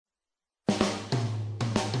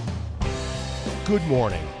Good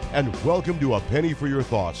morning, and welcome to A Penny for Your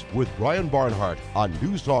Thoughts with Brian Barnhart on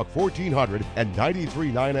News Talk 1400 and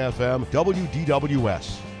 93.9 FM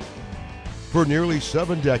WDWS. For nearly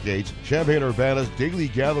 7 decades, Champaign-Urbana's daily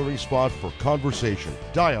gathering spot for conversation,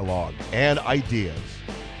 dialogue, and ideas.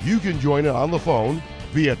 You can join in on the phone,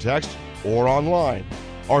 via text, or online.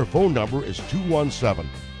 Our phone number is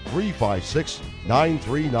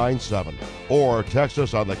 217-356-9397. Or text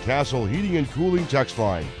us on the Castle Heating and Cooling text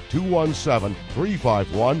line,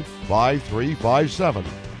 217-351-5357.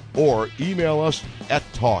 Or email us at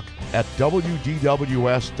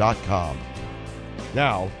talk@wdws.com.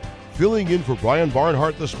 Now, filling in for Brian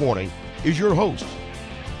Barnhart this morning is your host,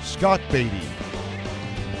 Scott Beatty.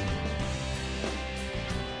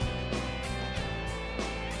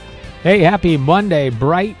 Hey, happy Monday,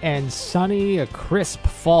 bright and sunny, a crisp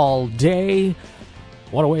fall day.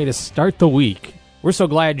 What a way to start the week. We're so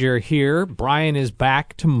glad you're here. Brian is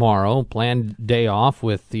back tomorrow, planned day off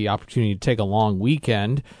with the opportunity to take a long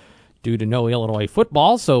weekend due to no Illinois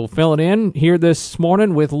football. So filling in here this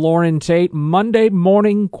morning with Loren Tate, Monday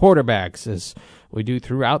morning quarterbacks, as we do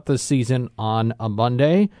throughout the season on a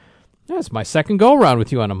Monday. That's my second go-around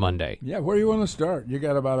with you on a Monday. Yeah, where do you want to start? You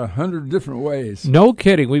got about 100 different ways. No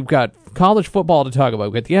kidding. We've got college football to talk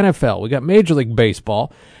about. We've got the NFL. We've got Major League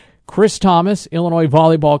Baseball. Chris Tamas, Illinois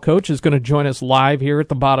volleyball coach, is going to join us live here at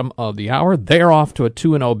the bottom of the hour. They're off to a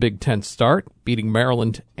 2-0 Big Ten start, beating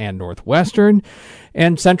Maryland and Northwestern.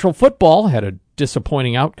 And Central football had a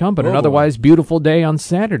disappointing outcome, but an otherwise beautiful day on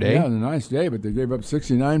Saturday. Yeah, a nice day, but they gave up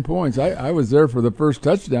 69 points. I was there for the first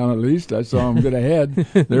touchdown at least. I saw them get ahead.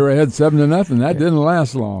 They were ahead 7-0. That didn't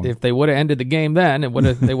last long. If they would have ended the game then,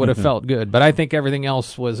 they would have felt good. But I think everything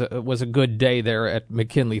else was a good day there at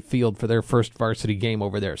McKinley Field for their first varsity game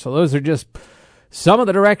over there. So those are just some of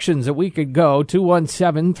the directions that we could go.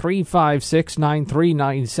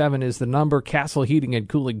 217-356-9397 is the number. Castle Heating and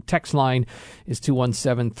Cooling text line is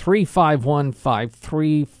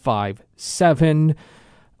 217-351-5357.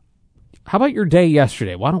 How about your day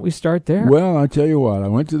yesterday? Why don't we start there? Well, I'll tell you what. I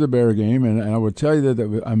went to the Bear game, and I will tell you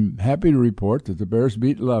that I'm happy to report that the Bears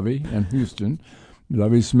beat Lovey and Houston.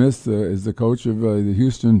 Lovey Smith is the coach of the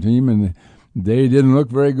Houston team, and they didn't look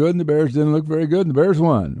very good, and the Bears didn't look very good, and the Bears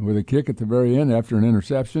won with a kick at the very end after an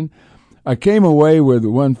interception. I came away with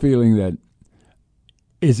one feeling that,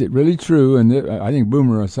 is it really true, and I think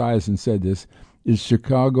Boomer Esiason said this, is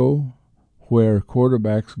Chicago where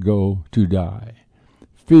quarterbacks go to die?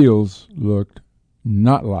 Fields looked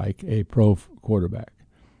not like a pro quarterback.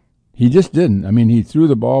 He just didn't. I mean, he threw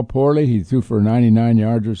the ball poorly. He threw for 99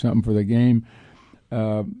 yards or something for the game.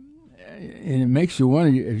 And it makes you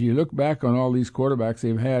wonder, if you look back on all these quarterbacks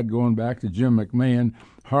they've had, going back to Jim McMahon,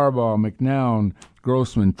 Harbaugh, McNown,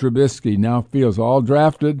 Grossman, Trubisky, now Fields, all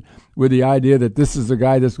drafted with the idea that this is the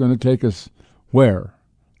guy that's going to take us where?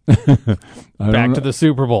 Back to the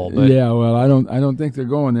Super Bowl. But. Yeah, well, I don't think they're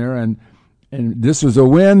going there. And this was a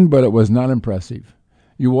win, but it was not impressive.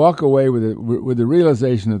 You walk away with the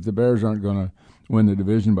realization that the Bears aren't going to win the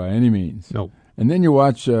division by any means. No. And then you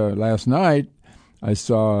watch last night.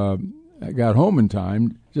 I got home in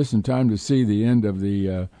time, just in time to see the end of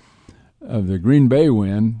the Green Bay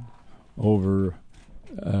win over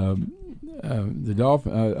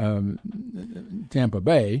Tampa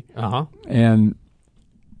Bay. Uh-huh. And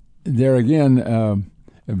there again, a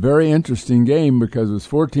very interesting game because it was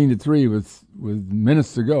 14-3 with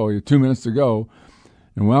minutes to go, 2 minutes to go,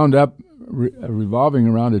 and wound up revolving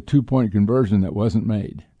around a 2-point conversion that wasn't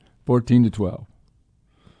made, 14-12.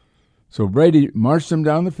 So Brady marched them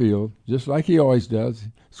down the field, just like he always does,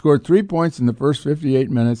 scored 3 points in the first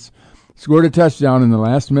 58 minutes, scored a touchdown in the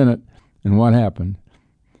last minute, and what happened?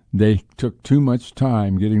 They took too much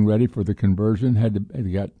time getting ready for the conversion,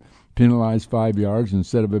 they got penalized 5 yards.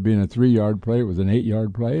 Instead of it being a 3-yard play, it was an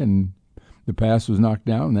 8-yard play, and the pass was knocked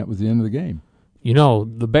down, and that was the end of the game. You know,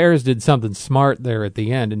 the Bears did something smart there at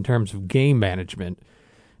the end in terms of game management,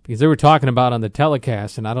 because they were talking about on the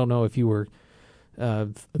telecast, and I don't know if you were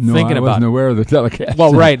thinking about. I wasn't aware of the telecast.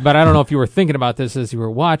 Well, right, but I don't know if you were thinking about this as you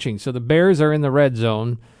were watching. So the Bears are in the red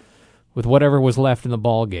zone with whatever was left in the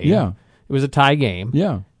ball game. Yeah. It was a tie game.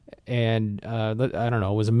 Yeah. And I don't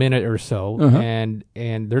know, it was a minute or so. Uh-huh. And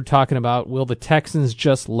they're talking about, will the Texans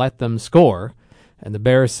just let them score? And the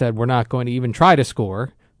Bears said, we're not going to even try to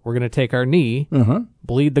score. We're going to take our knee,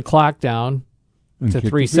 bleed the clock down to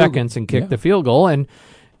 3 seconds and kick the field goal. And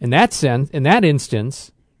in that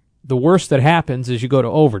instance, the worst that happens is you go to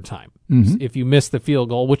overtime. Mm-hmm. If you miss the field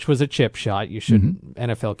goal, which was a chip shot, you shouldn't.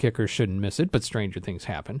 NFL kickers shouldn't miss it, but stranger things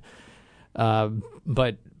happen.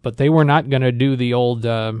 But they were not going to do the old,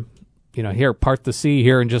 here, part the sea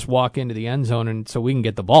here and just walk into the end zone and so we can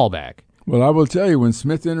get the ball back. Well, I will tell you, when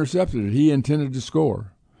Smith intercepted it, he intended to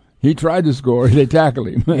score. He tried to score. They tackled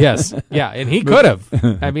him. Yes, yeah, and he could have.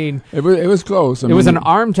 I mean, it was close. It was an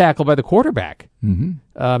arm tackle by the quarterback.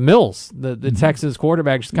 Mm-hmm. Mills, the Texas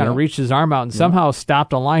quarterback, just kind of reached his arm out and somehow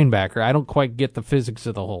stopped a linebacker. I don't quite get the physics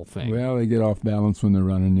of the whole thing. Well, they get off balance when they're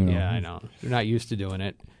running, Yeah, I know. They're not used to doing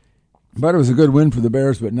it. But it was a good win for the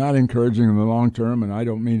Bears, but not encouraging in the long term. And I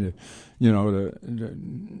don't mean to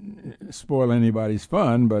spoil anybody's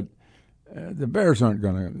fun, but the Bears aren't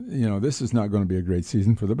going to, this is not going to be a great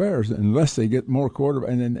season for the Bears unless they get more quarterback.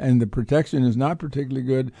 And the protection is not particularly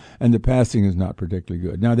good, and the passing is not particularly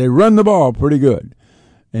good. Now, they run the ball pretty good.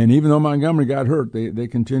 And even though Montgomery got hurt, they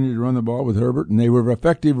continued to run the ball with Herbert, and they were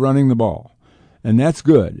effective running the ball. And that's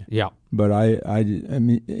good. Yeah. But I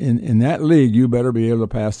mean, in that league, you better be able to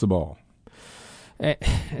pass the ball.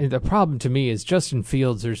 The problem to me is Justin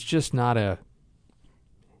Fields, there's just not a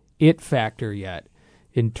it factor yet.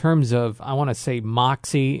 In terms of, I want to say,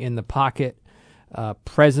 moxie in the pocket,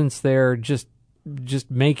 presence there, just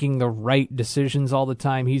making the right decisions all the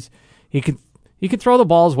time. He can throw the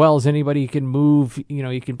ball as well as anybody. He can move.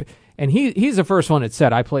 And he's the first one that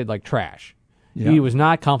said, "I played like trash." Yeah. He was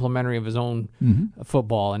not complimentary of his own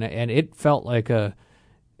football, and it felt like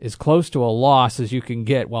as close to a loss as you can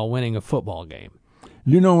get while winning a football game.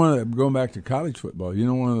 Going back to college football,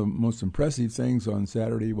 one of the most impressive things on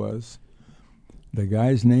Saturday was. The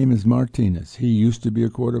guy's name is Martinez. He used to be a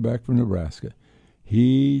quarterback for Nebraska.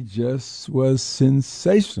 He just was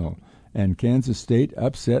sensational. And Kansas State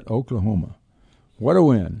upset Oklahoma. What a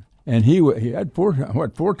win. And he had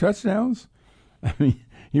four touchdowns? I mean,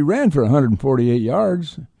 he ran for 148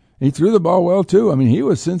 yards. He threw the ball well, too. I mean, he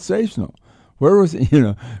was sensational. Where was he?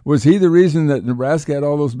 Was he the reason that Nebraska had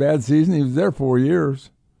all those bad seasons? He was there 4 years.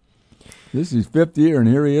 This is his fifth year, and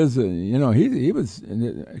here he is. He was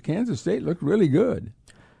Kansas State looked really good.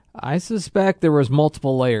 I suspect there was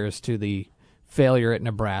multiple layers to the failure at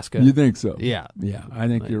Nebraska. You think so? Yeah. Yeah, I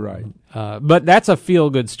think you're right. But that's a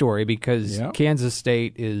feel-good story because Kansas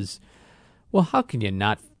State is, well, how can you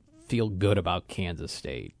not feel good about Kansas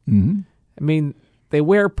State? Mm-hmm. I mean, they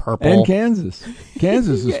wear purple. And Kansas.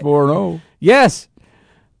 Kansas is 4-0. Yes.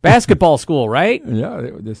 Basketball school, right? Yeah,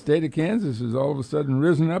 the state of Kansas has all of a sudden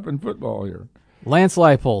risen up in football here. Lance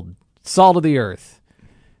Leipold, salt of the earth,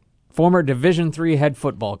 former Division III head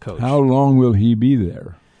football coach. How long will he be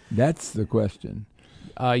there? That's the question.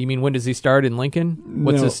 You mean when does he start in Lincoln?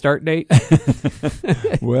 What's his start date?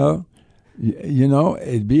 Well,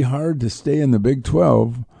 it'd be hard to stay in the Big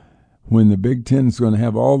 12 when the Big Ten is going to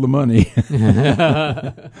have all the money.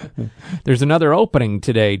 There's another opening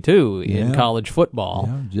today, too, in college football.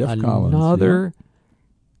 Yeah, Jeff Collins. Another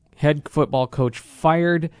head football coach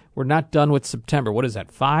fired. We're not done with September. What is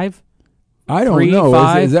that, 5? I don't know.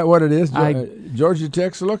 Is that what it is? Georgia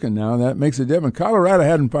Tech's looking now. That makes a difference. Colorado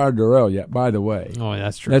hadn't fired Durrell yet, by the way. Oh,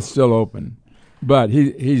 that's true. That's still open. But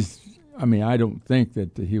he's... I mean, I don't think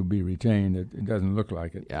that he'll be retained. It doesn't look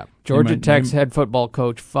like it. Yeah, Georgia Tech's head football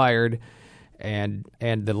coach fired, and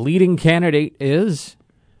the leading candidate is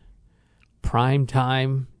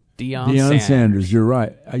primetime Deion Sanders. You're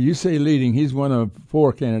right. You say leading. He's one of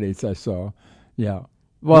 4 candidates I saw. Yeah.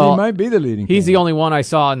 Well, he might be the leading. He's the only one I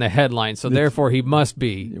saw in the headlines, so therefore he must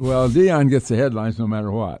be. Well, Deion gets the headlines no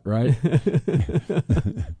matter what, right?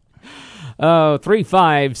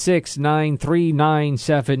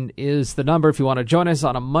 3569397 is the number if you want to join us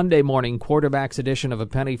on a Monday morning quarterbacks edition of A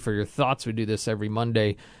Penny for Your Thoughts. We do this every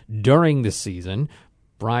Monday during the season.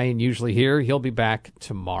 Brian usually here. He'll be back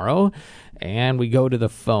tomorrow. And we go to the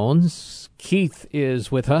phones. Keith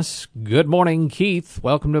is with us. Good morning, Keith.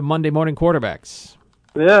 Welcome to Monday Morning Quarterbacks.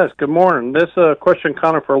 Yes, good morning. This question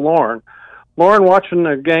kind of for Loren. Loren, watching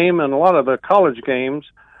the game and a lot of the college games,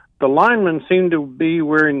 the linemen seem to be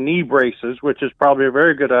wearing knee braces, which is probably a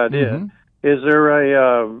very good idea. Mm-hmm. Is there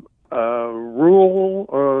a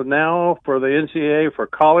rule now for the NCAA for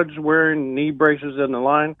college wearing knee braces in the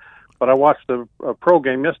line? But I watched the pro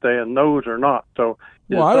game yesterday, and those are not. So,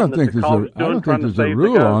 I don't think there's a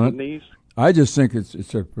rule on it. I just think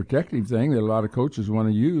it's a protective thing that a lot of coaches want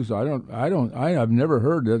to use. I've never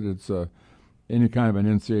heard that it's any kind of an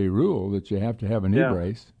NCAA rule that you have to have a knee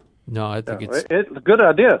brace. No, I think it's a good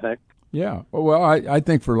idea, I think. Yeah. Well, I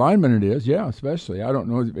think for linemen it is, yeah, especially. I don't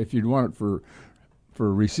know if you'd want it for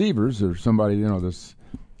receivers or somebody, that's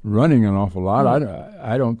running an awful lot.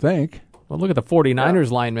 I don't think. Well, look at the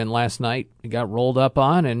 49ers lineman last night. He got rolled up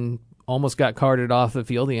on and almost got carted off the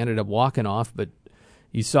field. He ended up walking off, but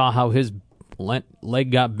you saw how his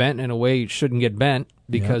leg got bent in a way it shouldn't get bent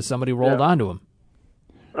because somebody rolled onto him.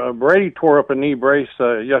 Brady tore up a knee brace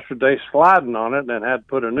yesterday, sliding on it, and had to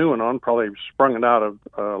put a new one on. Probably sprung it out of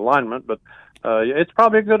alignment, but it's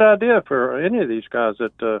probably a good idea for any of these guys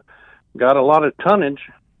that got a lot of tonnage.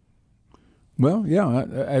 Well, yeah,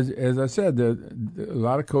 as I said, a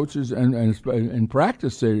lot of coaches and in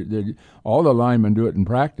practice, all the linemen do it in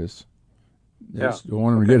practice. They just don't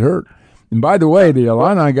want them to get hurt. And by the way, the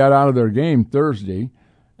Illini got out of their game Thursday.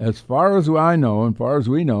 As far as I know, and far as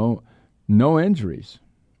we know, no injuries.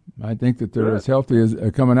 I think that they're as healthy as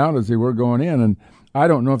coming out as they were going in. And I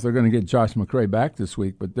don't know if they're going to get Josh McCray back this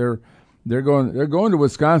week, but they're going to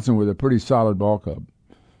Wisconsin with a pretty solid ball club.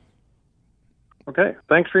 Okay,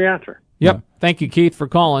 thanks for your answer. Yep. Yeah. Thank you, Keith, for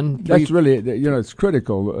calling. That's really, it's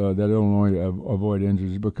critical that Illinois avoid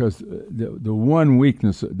injuries because the one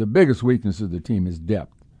weakness, the biggest weakness of the team is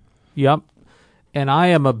depth. Yep. And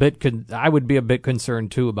I would be a bit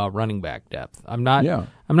concerned too about running back depth. I'm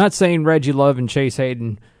not saying Reggie Love and Chase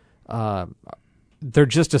Hayden, they're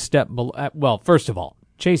just a step below. Well, first of all,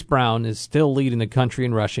 Chase Brown is still leading the country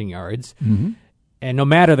in rushing yards. Mm-hmm. And no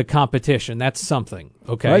matter the competition, that's something,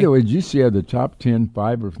 okay? By the way, did you see the top 10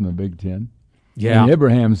 five are from the Big Ten? Yeah. And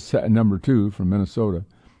Abraham's number 2 from Minnesota.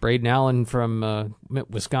 Braden Allen from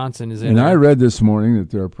Wisconsin is in and there. I read this morning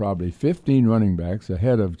that there are probably 15 running backs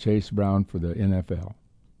ahead of Chase Brown for the NFL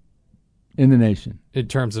in the nation. In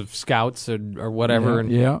terms of scouts or whatever.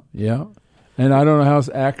 Yeah. And I don't know how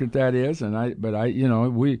accurate that is, but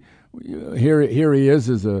here he is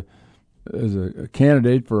as a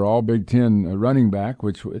candidate for all Big Ten running back,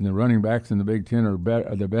 and the running backs in the Big Ten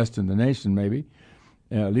are the best in the nation, maybe.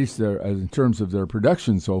 At least in terms of their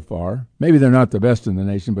production so far. Maybe they're not the best in the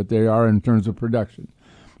nation, but they are in terms of production.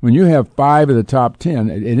 When you have 5 of the top 10,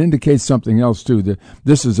 it indicates something else, too. That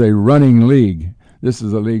this is a running league. This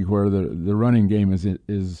is a league where the running game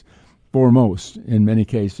is foremost in many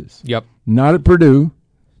cases. Yep. Not at Purdue,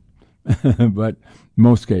 but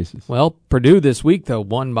most cases. Well, Purdue this week, though,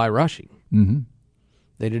 won by rushing. Mm-hmm.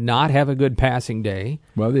 They did not have a good passing day.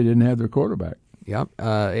 Well, they didn't have their quarterback. Yep.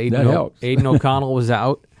 That helps. Aiden O'Connell was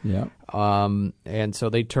out. Yeah. And so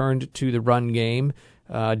they turned to the run game.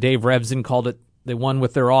 Dave Revson called it, they won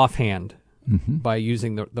with their offhand by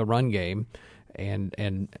using the run game.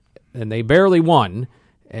 And they barely won.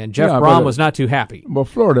 And Jeff Brom was not too happy. Well,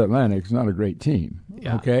 Florida Atlantic's not a great team.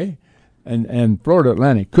 Yeah. Okay? And Florida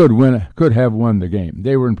Atlantic could have won the game.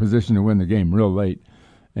 They were in position to win the game real late,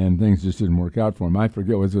 and things just didn't work out for them. I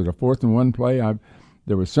forget, was it a 4th and 1 play?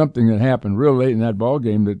 There was something that happened real late in that ball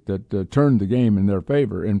game that turned the game in their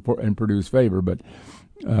favor, in Purdue's favor. But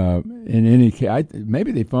in any case,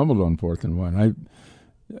 maybe they fumbled on 4th and 1.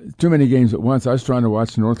 Too many games at once. I was trying to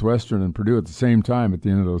watch Northwestern and Purdue at the same time at the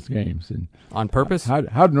end of those games. And on purpose? How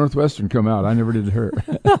did Northwestern come out? I never did hear.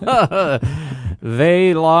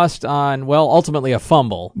 They lost ultimately a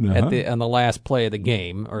fumble on the last play of the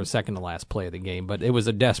game, or second to last play of the game. But it was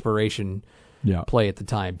a desperation play at the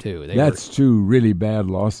time, too. That's 2 really bad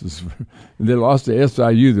losses. They lost to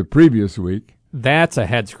SIU the previous week. That's a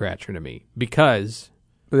head-scratcher to me, because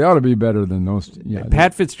they ought to be better than those. Yeah,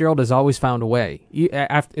 Pat Fitzgerald has always found a way.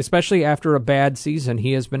 Especially after a bad season,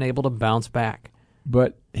 he has been able to bounce back.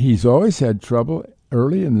 But he's always had trouble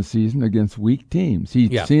early in the season against weak teams. He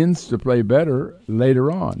tends to play better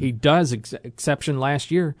later on. He does, exception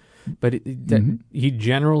last year, but he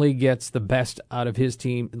generally gets the best out of his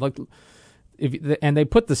team. Look, and they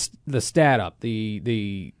put the stat up.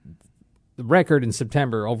 The record in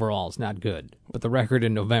September overall is not good, but the record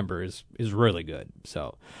in November is really good.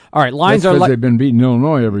 So, all right, lines That's because they've been beating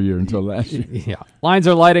Illinois every year until last year. Yeah, lines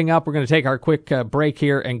are lighting up. We're going to take our quick break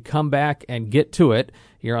here and come back and get to it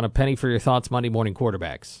here on A Penny for Your Thoughts Monday Morning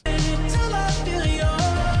Quarterbacks.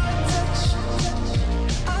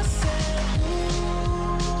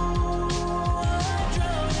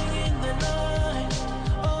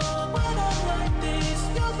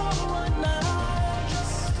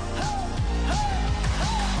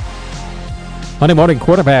 Monday Morning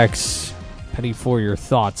Quarterbacks, Penny for Your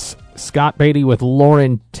Thoughts. Scott Beatty with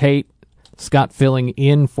Loren Tate. Scott filling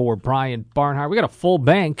in for Brian Barnhart. We got a full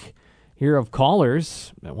bank here of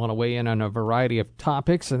callers that want to weigh in on a variety of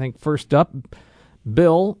topics. I think first up,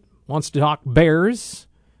 Bill wants to talk Bears.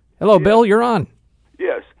 Hello, yes. Bill, you're on.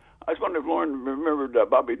 Yes. I just wondered if Loren remembered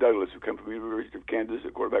Bobby Douglas, who came from the University of Kansas, a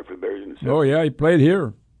quarterback for the Bears in the 70s. Oh, yeah, he played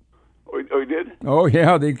here. Oh, he did? Oh,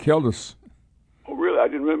 yeah, they killed us. Oh, really? I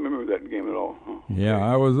didn't remember that game at all. Oh, yeah,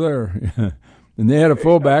 I was there. And they had a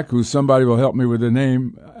fullback who somebody will help me with the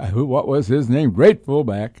name. What was his name? Great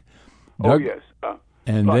fullback. Doug, yes.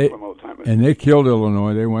 And they killed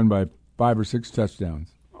Illinois. They won by 5 or 6 touchdowns.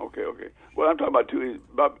 Okay. Well, I'm talking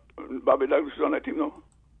about Bobby Douglas was on that team, though?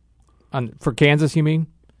 For Kansas, you mean?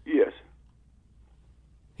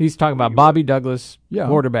 He's talking about Bobby Douglas, Yeah.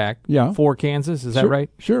 quarterback Yeah. for Kansas. Is that Sure, right?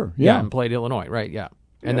 Sure. Yeah. And played Illinois, right? Yeah.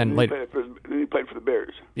 And Yeah, then later. he played for the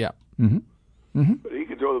Bears. Yeah. But he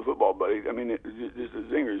could throw the football, but I mean, it's just the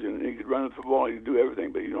zingers, and he could run the football, he could do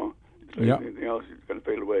everything, but anything else, he's going to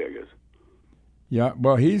fade away, I guess. Yeah.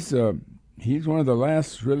 Well, he's one of the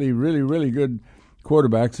last really, really, really good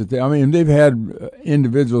quarterbacks they've had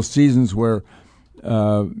individual seasons where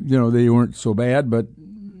they weren't so bad, but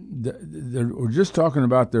we're just talking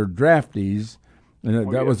about their draftees,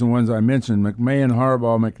 and that was the ones I mentioned: McMahon,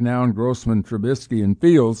 Harbaugh, McNown, Grossman, Trubisky, and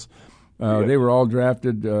Fields. They were all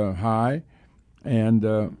drafted high, and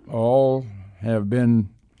all have been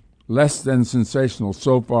less than sensational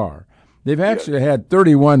so far. They've actually had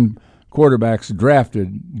 31 quarterbacks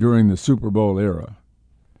drafted during the Super Bowl era.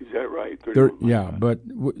 Is that right? Yeah, but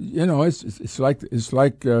it's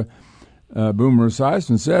like Boomer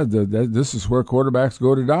Esiason said that this is where quarterbacks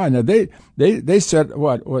go to die. Now they set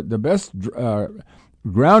what the best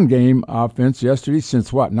ground game offense yesterday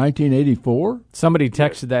since 1984. Somebody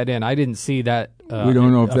texted that in. I didn't see that. We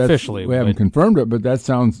don't know if that's officially. We haven't confirmed it, but that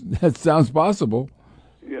sounds possible.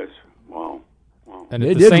 Yes. Wow. And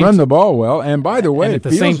they did run the ball well, and by the way, and at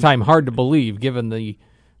the same time, hard to believe given the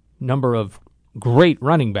number of great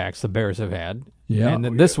running backs the Bears have had. Yeah.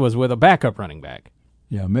 And this was with a backup running back.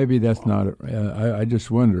 Yeah, maybe that's not. I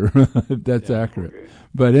just wonder if that's accurate. Okay.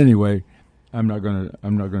 But anyway, I'm not going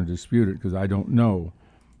to dispute it because I don't know.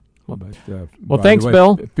 But thanks,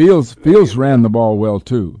 Bill. Fields ran the ball well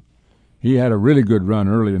too. He had a really good run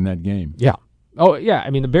early in that game. Yeah. Oh yeah.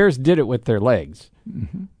 I mean, the Bears did it with their legs.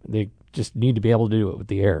 Mm-hmm. They just need to be able to do it with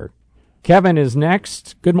the air. Kevin is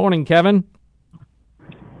next. Good morning, Kevin.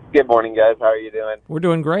 Good morning, guys. How are you doing? We're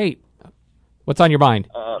doing great. What's on your mind?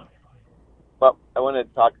 Well, I wanted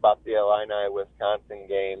to talk about the Illini-Wisconsin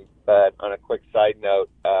game, but on a quick side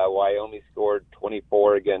note, Wyoming scored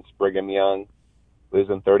 24 against Brigham Young,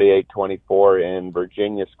 losing 38-24, and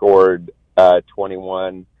Virginia scored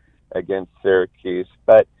 21 against Syracuse.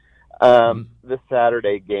 But this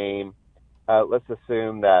Saturday game, let's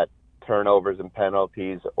assume that turnovers and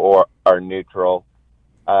penalties are neutral.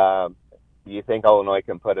 Do you think Illinois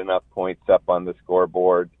can put enough points up on the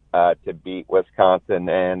scoreboard to beat Wisconsin?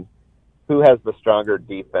 And who has the stronger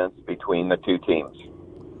defense between the two teams?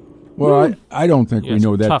 Well, I don't think we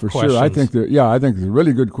know that for sure. I think it's a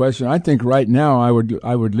really good question. I think right now I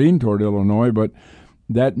would lean toward Illinois, but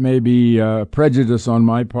that may be prejudice on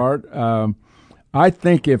my part. I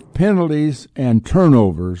think if penalties and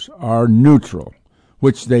turnovers are neutral,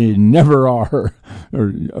 which they never are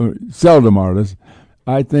or seldom are,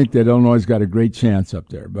 I think that Illinois got a great chance up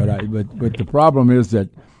there. But the problem is that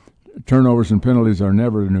turnovers and penalties are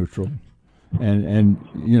never neutral. And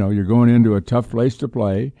you're going into a tough place to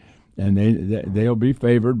play, and they'll be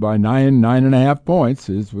favored by 9.5 points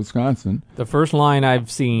is Wisconsin. The first line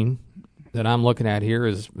I've seen that I'm looking at here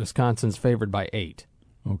is Wisconsin's favored by 8.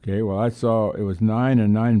 Okay, well I saw it was 9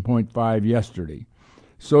 and 9.5 yesterday,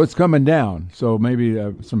 so it's coming down. So maybe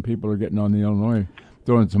some people are getting on the Illinois,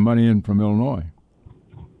 throwing some money in from Illinois.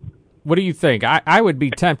 What do you think? I would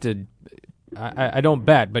be tempted. I don't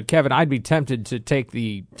bet, but Kevin, I'd be tempted to take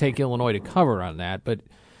Illinois to cover on that. But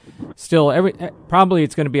still, probably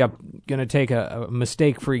it's going to take a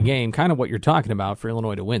mistake-free game, kind of what you're talking about, for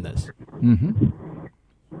Illinois to win this. Mm-hmm.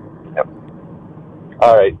 Yep.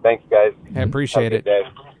 All right, thanks, guys. I appreciate it. Day.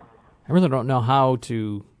 I really don't know how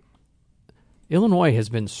to. Illinois has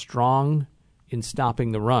been strong in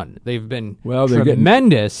stopping the run. They've been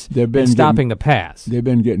tremendous in stopping the pass. They've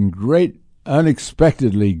been getting great.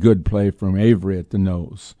 Unexpectedly good play from Avery at the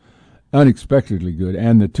nose. Unexpectedly good.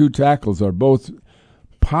 And the two tackles are both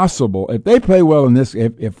possible. If they play well in this,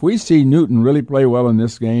 if we see Newton really play well in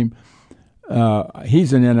this game,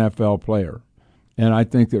 he's an NFL player. And I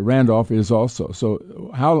think that Randolph is also.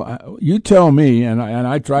 So how you tell me, and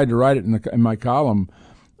I tried to write it in my column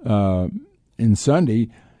in Sunday,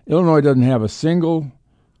 Illinois doesn't have a single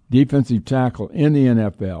defensive tackle in the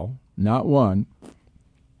NFL, not one.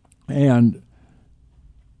 And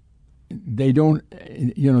they don't,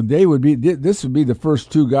 this would be the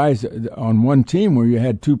first two guys on one team where you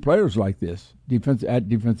had two players like this,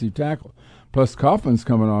 defensive tackle. Plus Kaufman's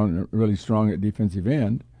coming on really strong at defensive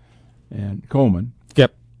end, and Coleman.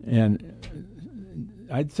 Yep. And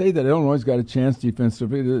I'd say that Illinois got a chance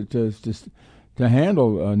defensively to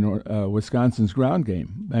handle Wisconsin's ground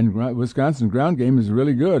game. And Wisconsin's ground game is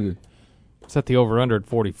really good. Set the over-under at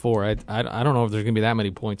 44. I don't know if there's going to be that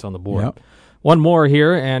many points on the board. Yep. One more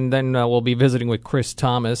here, and then we'll be visiting with Chris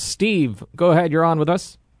Tamas. Steve, go ahead. You're on with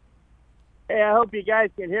us. Hey, I hope you guys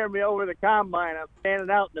can hear me over the combine. I'm standing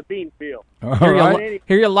out in the bean field.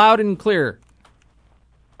 Hear you loud and clear.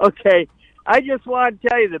 Okay, I just want to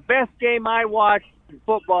tell you the best game I watched in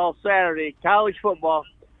football Saturday, college football,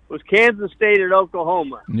 was Kansas State at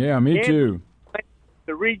Oklahoma. Yeah, me too.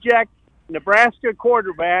 The reject Nebraska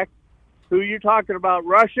quarterback, who you're talking about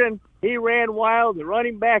rushing, he ran wild, the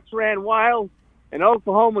running backs ran wild, and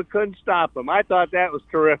Oklahoma couldn't stop him. I thought that was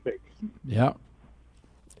terrific. Yeah.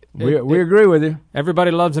 We agree with you. Everybody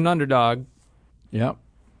loves an underdog. Yep.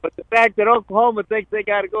 But the fact that Oklahoma thinks they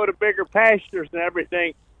got to go to bigger pastures and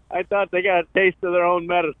everything, I thought they got a taste of their own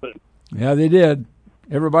medicine. Yeah, they did.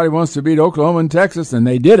 Everybody wants to beat Oklahoma and Texas, and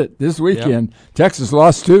they did it this weekend. Yep. Texas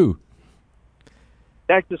lost 2.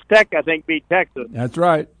 Texas Tech, I think, beat Texas. That's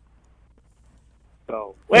right.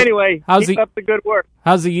 So, anyway, keep up the good work.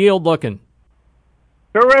 How's the yield looking?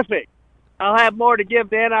 Terrific. I'll have more to give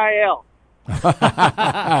to NIL.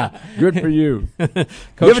 Good for you.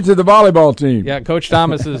 Give it to the volleyball team. Yeah, Coach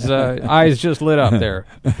Thomas's eyes just lit up there.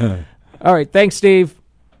 All right, thanks, Steve.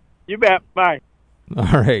 You bet. Bye. All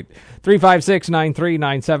right,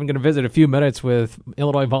 356-9397. Going to visit a few minutes with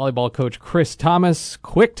Illinois volleyball coach Chris Tamas.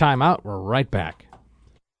 Quick timeout. We're right back.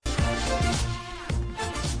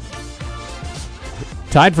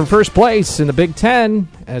 Tied for first place in the Big Ten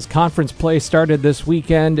as conference play started this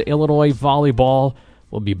weekend. Illinois volleyball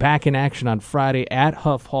will be back in action on Friday at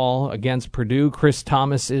Huff Hall against Purdue. Chris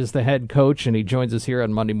Tamas is the head coach, and he joins us here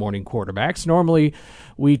on Monday Morning Quarterbacks. Normally,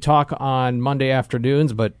 we talk on Monday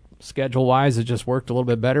afternoons, but schedule-wise, it just worked a little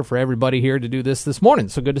bit better for everybody here to do this morning.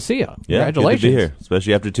 So good to see you. Yeah, congratulations. Good to be here,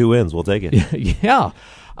 especially after 2 wins. We'll take it. Yeah.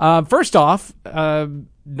 First off, a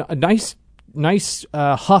nice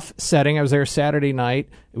Huff setting. I was there Saturday night.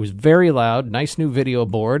 It was very loud, nice new video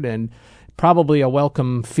board, and probably a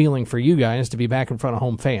welcome feeling for you guys to be back in front of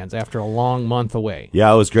home fans after a long month away.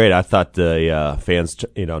 Yeah, it was great. I thought the fans,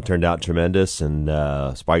 turned out tremendous,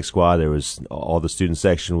 and Spike Squad. There was all the student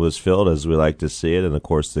section was filled as we like to see it, and of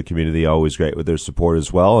course the community always great with their support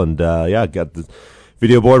as well. And got the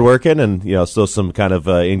video board working, and still some kind of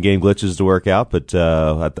in-game glitches to work out, but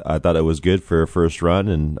I thought it was good for a first run,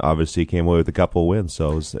 and obviously came away with a couple of wins,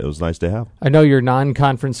 so it was nice to have. I know your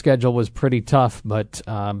non-conference schedule was pretty tough, but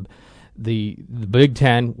the Big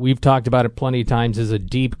Ten, we've talked about it plenty of times, is a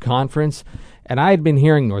deep conference, and I had been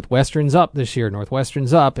hearing Northwestern's up this year,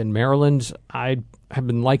 Northwestern's up, and Maryland's, I have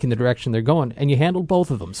been liking the direction they're going, and you handled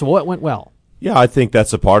both of them. So what went well? Yeah, I think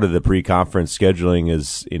that's a part of the pre-conference scheduling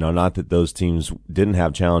is, not that those teams didn't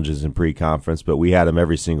have challenges in pre-conference, but we had them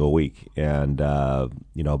every single week. And,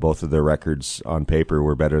 both of their records on paper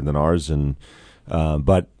were better than ours. And,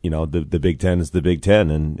 but the Big Ten is the Big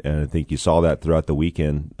Ten. And I think you saw that throughout the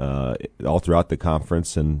weekend, all throughout the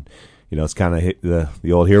conference. And, it's kind of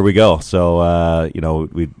the old here we go. So,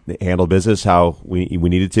 we handled business how we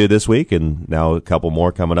needed to this week. And now a couple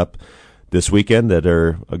more coming up this weekend that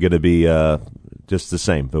are going to be just the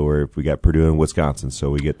same, but we got Purdue and Wisconsin, so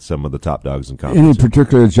we get some of the top dogs in conference. Any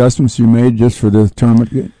particular adjustments you made just for the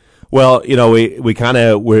tournament? Well, we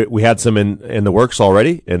had some in the works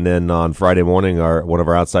already, and then on Friday morning, one of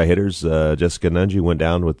our outside hitters, Jessica Nunji, went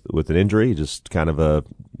down with an injury, just kind of a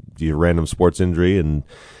random sports injury, and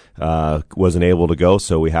wasn't able to go,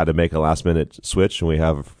 so we had to make a last minute switch. And we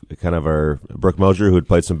have kind of our Brooke Mosier, who had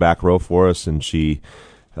played some back row for us, and she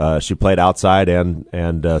played outside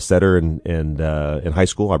and setter in high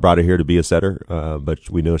school. I brought her here to be a setter, but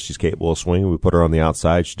we know she's capable of swinging. We put her on the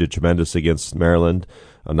outside. She did tremendous against Maryland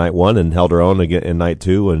on night 1 and held her own again in night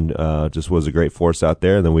 2, and just was a great force out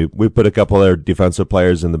there. And then we put a couple other defensive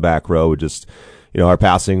players in the back row. We just our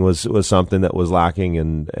passing was something that was lacking,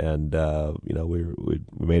 and we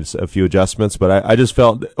made a few adjustments, but I just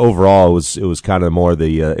felt overall it was kind of more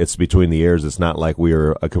it's between the ears. It's not like we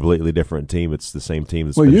were a completely different team. It's the same team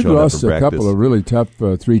that's been showing up for practice. Well, you lost a couple of really tough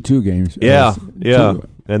 3-2 games. Yeah.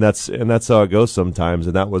 And that's how it goes sometimes.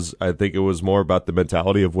 And I think it was more about the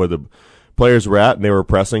mentality of where the players were at, and they were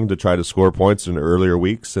pressing to try to score points in earlier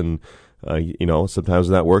weeks, and sometimes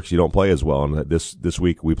when that works, you don't play as well. And this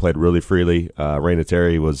week we played really freely. Raina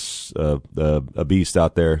Terry was a beast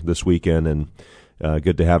out there this weekend, and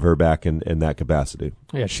good to have her back in that capacity.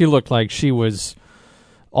 Yeah, she looked like she was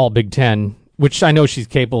all Big Ten, which I know she's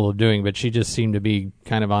capable of doing, but she just seemed to be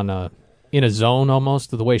kind of in a zone almost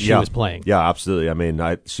the way she was playing. Yeah, absolutely. I mean,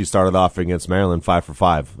 she started off against Maryland 5 for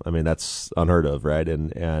 5. I mean, that's unheard of, right?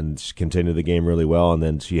 And she continued the game really well, and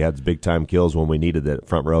then she had big time kills when we needed it.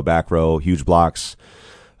 Front row, back row, huge blocks,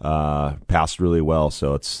 passed really well.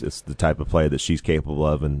 So it's the type of play that she's capable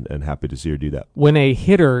of, and happy to see her do that. When a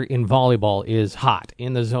hitter in volleyball is hot,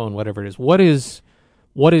 in the zone, whatever it is, what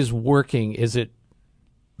is working? Is it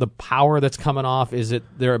the power that's coming off? Is it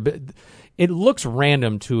it looks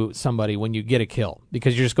random to somebody when you get a kill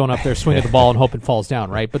because you're just going up there swinging the ball and hoping it falls down,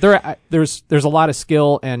 right? But there's a lot of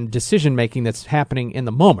skill and decision making that's happening in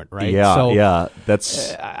the moment, right? Yeah, so,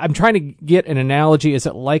 that's. I'm trying to get an analogy. Is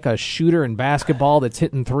it like a shooter in basketball that's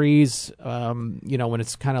hitting threes? When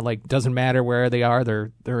it's kind of like doesn't matter where they are,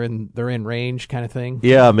 they're in range, kind of thing.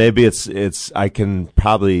 Yeah, maybe it's. I can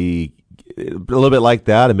probably. A little bit like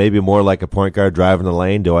that, and maybe more like a point guard driving the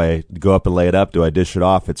lane. Do I go up and lay it up? Do I dish it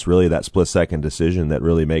off? It's really that split-second decision that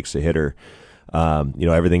really makes a hitter.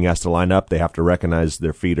 Everything has to line up. They have to recognize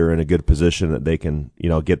their feet are in a good position that they can,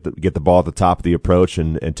 get the ball at the top of the approach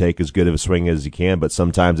and take as good of a swing as you can. But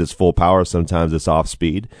sometimes it's full power, sometimes it's off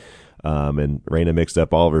speed. And Raina mixed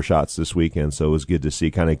up all of her shots this weekend, so it was good to see.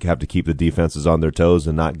 Kind of have to keep the defenses on their toes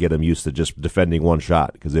and not get them used to just defending one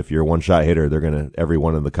shot. Because if you're a one-shot hitter,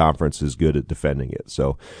 everyone in the conference is good at defending it.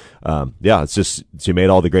 So, it's just she made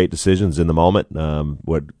all the great decisions in the moment. And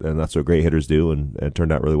that's what great hitters do, and it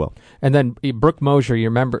turned out really well. And then Brooke Mosier, you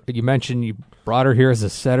mentioned you brought her here as a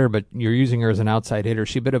setter, but you're using her as an outside hitter.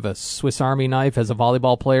 She's a bit of a Swiss Army knife as a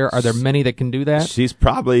volleyball player. Are there many that can do that? She's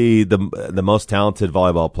probably the most talented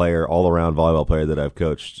volleyball player, all-around volleyball player that I've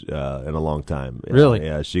coached in a long time. Really?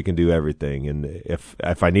 Yeah, she can do everything. And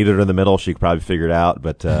if I needed her in the middle, she could probably figure it out.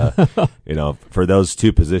 But, for those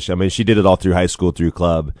two positions, she did it all through high school, through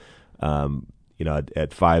club. At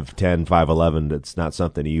 5'10", 5'11", that's not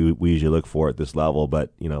something we usually look for at this level.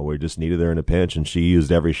 But, we just needed her in a pinch, and she used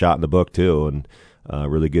every shot in the book, too. And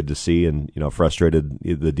really good to see, and, frustrated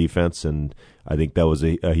the defense. And I think that was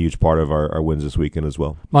a huge part of our wins this weekend as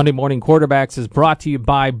well. Monday Morning Quarterbacks is brought to you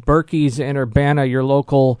by Berkey's in Urbana, your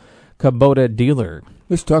local Kubota dealer.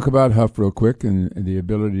 Let's talk about Huff real quick and the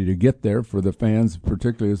ability to get there for the fans,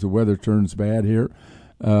 particularly as the weather turns bad here.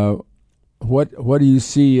 What do you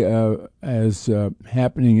see as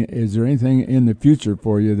happening? Is there anything in the future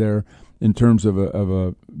for you there in terms of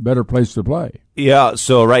a better place to play? Yeah,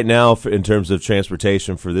 so right now, in terms of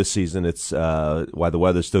transportation for this season, it's while the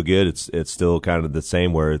weather's still good, it's still kind of the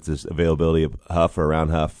same where it's this availability of Huff or around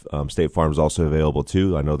Huff. State Farm is also available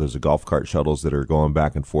too. I know there's a golf cart shuttles that are going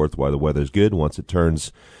back and forth while the weather's good. Once it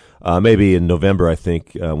turns, maybe in November, I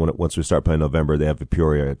think once we start playing November, they have a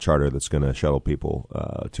Peoria charter that's going to shuttle people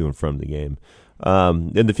to and from the game.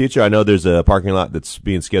 In the future, I know there's a parking lot that's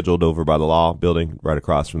being scheduled over by the Law Building right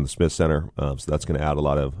across from the Smith Center. So that's going to add a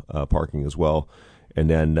lot of parking as well. And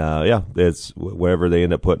then, it's wherever they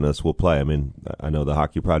end up putting us, we'll play. I know the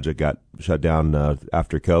hockey project got shut down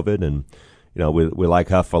after COVID, and we like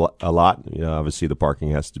Huff a lot. Obviously the parking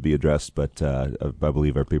has to be addressed, but I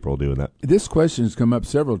believe our people are doing that. This question has come up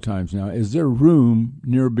several times now. Is there room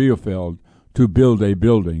near Bielefeld to build a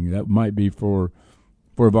building that might be for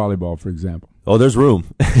volleyball, for example? Oh, there's room.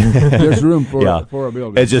 There's room for a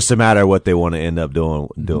building. It's just a matter of what they want to end up doing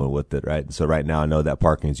with it, right? So right now I know that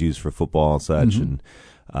parking is used for football and such, and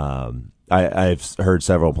I've heard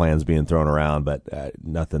several plans being thrown around, but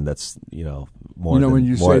nothing that's more. When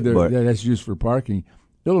you say that's used for parking,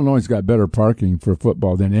 Illinois' got better parking for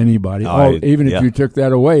football than anybody. Even if you took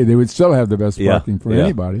that away, they would still have the best parking for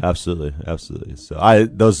anybody. Absolutely. So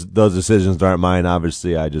those decisions aren't mine.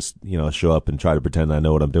 Obviously, I just show up and try to pretend I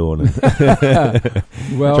know what I'm doing. And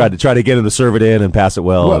try to get them to serve it in and pass it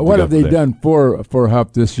well. What have they done for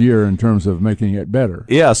Huff this year in terms of making it better?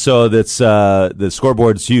 Yeah, so that's the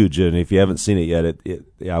scoreboard's huge, and if you haven't seen it yet,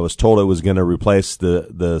 I was told it was going to replace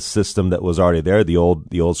the system that was already there, the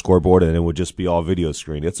old scoreboard, and it would just be all video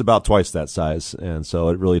screen. It's about twice that size, and so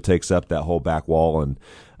it really takes up that whole back wall and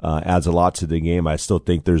adds a lot to the game. I still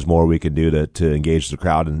think there's more we can do to engage the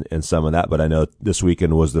crowd in some of that, but I know this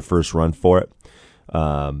weekend was the first run for it.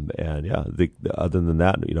 Other than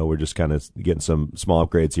that, we're just kind of getting some small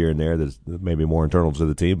upgrades here and there. There's maybe more internal to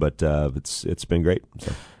the team, but it's been great.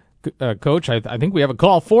 So. Coach, I think we have a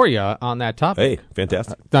call for you on that topic. Hey,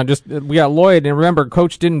 fantastic. We got Lloyd, and remember,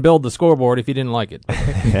 Coach didn't build the scoreboard if he didn't like it.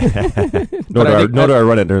 nor do I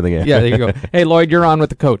run it during the game. Yeah, there you go. Hey, Lloyd, you're on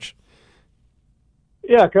with the coach.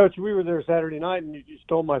 Yeah, Coach, we were there Saturday night, and you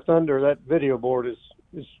stole my thunder. That video board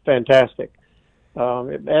is fantastic.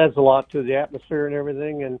 It adds a lot to the atmosphere and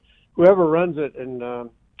everything, and whoever runs it,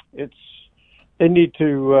 and they need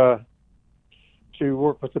to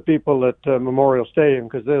work with the people at Memorial Stadium,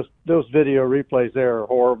 because those video replays there are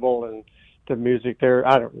horrible, and the music there,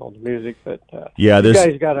 I don't know the music, but you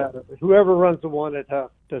guys whoever runs the one at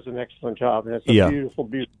Huff does an excellent job, and it's a beautiful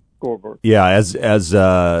scoreboard. Yeah, as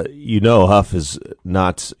Huff is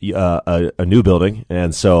not a new building,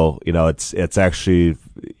 and so it's actually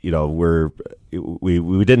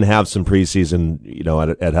we didn't have some preseason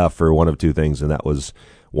at Huff for one of two things, and that was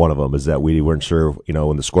one of them, is that we weren't sure,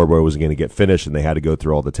 when the scoreboard was going to get finished, and they had to go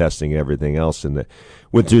through all the testing and everything else, and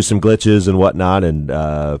went through some glitches and whatnot, and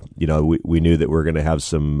we knew that we were going to have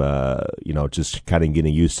some just kind of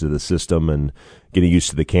getting used to the system and getting used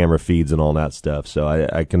to the camera feeds and all that stuff. So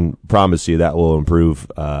I can promise you that will improve.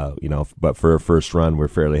 But for a first run, we're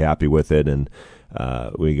fairly happy with it, and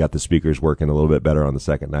we got the speakers working a little bit better on the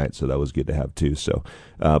second night, so that was good to have too. So,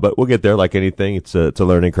 but we'll get there. Like anything, it's a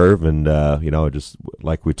learning curve, and just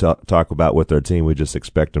like we talk about with our team, we just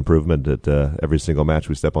expect improvement at every single match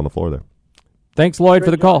we step on the floor there. Thanks, Lloyd,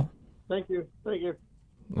 for the call. Thank you.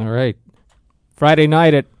 All right, Friday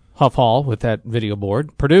night at Huff Hall with that video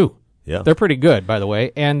board, Purdue. Yeah, they're pretty good, by the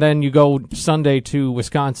way. And then you go Sunday to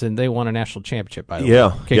Wisconsin. They won a national championship, by the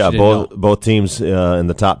way. Yeah. Both teams in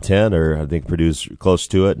the top 10, or I think Purdue's close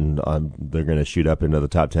to it, and they're going to shoot up into the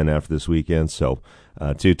top 10 after this weekend. So,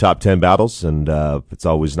 2 top 10 battles, and it's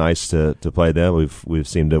always nice to play them. We've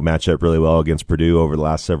seemed to match up really well against Purdue over the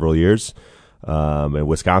last several years. And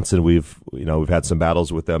Wisconsin, we've had some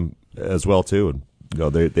battles with them as well too.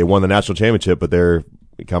 And they won the national championship, but they're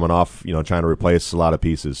coming off, trying to replace a lot of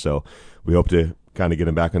pieces. So we hope to kind of get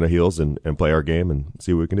them back on their heels and play our game and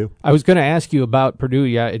see what we can do. I was going to ask you about Purdue.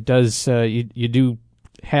 Yeah, it does. You do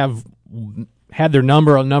have had their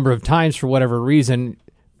number a number of times for whatever reason.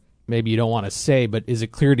 Maybe you don't want to say, but is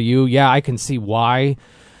it clear to you? Yeah, I can see why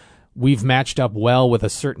we've matched up well with a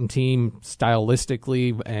certain team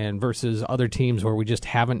stylistically and versus other teams where we just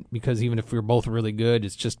haven't, because even if we're both really good,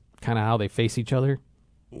 it's just kind of how they face each other.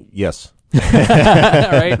 Yes.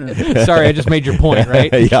 Right? Sorry, I just made your point,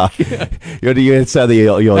 right? Yeah. You said the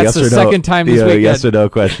That's yes the or no. second time this week. Yes or no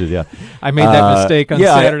question, yeah. I made that mistake on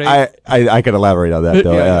Saturday. I can elaborate on that,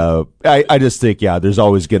 though. Yeah. I just think, there's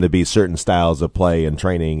always going to be certain styles of play and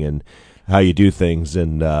training and how you do things.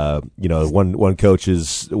 And, one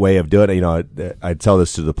coach's way of doing it, I tell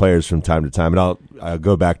this to the players from time to time, and I'll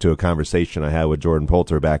go back to a conversation I had with Jordan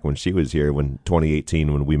Poulter back when she was here,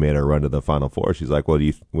 2018, when we made our run to the Final Four. She's like, well,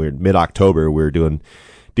 we're mid-October, we're doing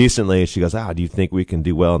decently. And she goes, do you think we can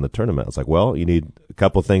do well in the tournament? I was like, well, you need a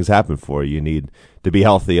couple things happen for you. You need to be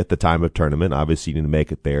healthy at the time of tournament. Obviously, you need to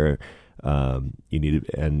make it there. You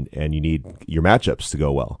need your matchups to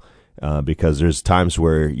go well. Because there's times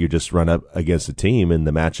where you just run up against a team and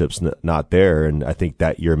the matchup's not there. And I think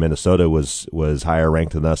that year Minnesota was higher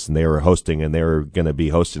ranked than us, and they were hosting, and they were going to be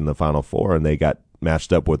hosting the Final Four, and they got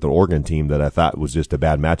matched up with the Oregon team that I thought was just a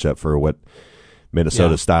bad matchup for what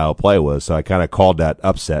Minnesota style play was. So I kind of called that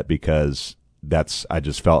upset because I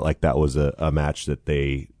just felt like that was a match that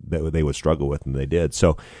they would struggle with, and they did.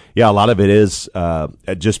 So, a lot of it is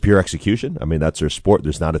just pure execution. I mean, that's their sport.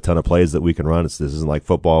 There's not a ton of plays that we can run. This isn't like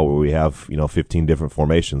football where we have 15 different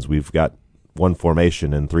formations. We've got one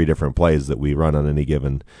formation and 3 different plays that we run on any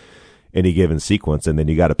given sequence, and then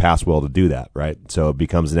you got to pass well to do that, right? So it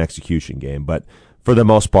becomes an execution game. But for the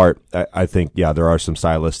most part, I think, there are some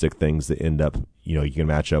stylistic things that end up, you can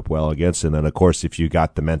match up well against. And then, of course, if you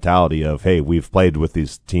got the mentality of, hey, we've played with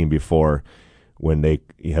this team before when they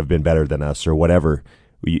have been better than us or whatever,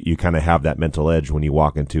 you kind of have that mental edge when you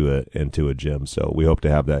walk into a gym. So we hope to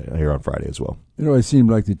have that here on Friday as well. It always seemed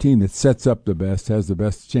like the team that sets up the best has the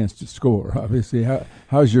best chance to score. Obviously,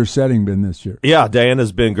 how's your setting been this year? Yeah,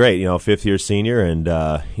 Diana's been great. 5th-year senior, and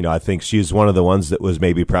I think she's one of the ones that was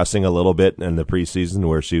maybe pressing a little bit in the preseason,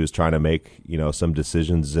 where she was trying to make some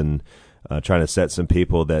decisions and trying to set some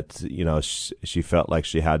people that she felt like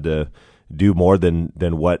she had to do more than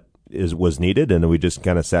what was needed. And we just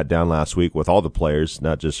kind of sat down last week with all the players,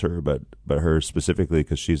 not just her, but her specifically,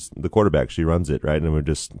 because she's the quarterback. She runs it, right? And we're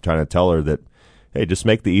just trying to tell her that, hey, just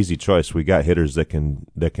make the easy choice. We got hitters that can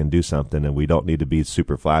do something, and we don't need to be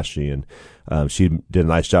super flashy. And she did a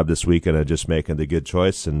nice job this weekend of just making the good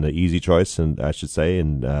choice and the easy choice, and I should say,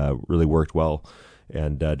 and really worked well,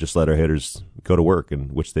 and just let our hitters go to work,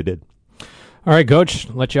 and which they did. All right, Coach,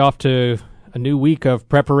 let you off to a new week of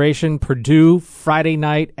preparation. Purdue, Friday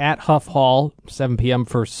night at Huff Hall, 7 p.m.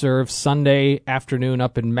 first serve. Sunday afternoon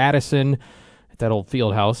up in Madison at that old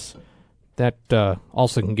field house. That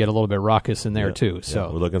also can get a little bit raucous in there, too.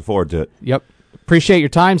 So we're looking forward to it. Yep. Appreciate your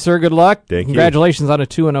time, sir. Good luck. Thank you. Congratulations on a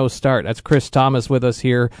 2-0 start. That's Chris Tamas with us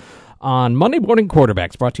here on Monday Morning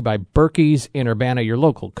Quarterbacks, brought to you by Berkey's in Urbana, your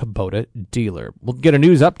local Kubota dealer. We'll get a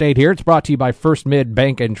news update here. It's brought to you by First Mid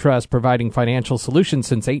Bank and Trust, providing financial solutions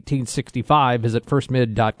since 1865. Visit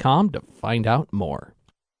firstmid.com to find out more.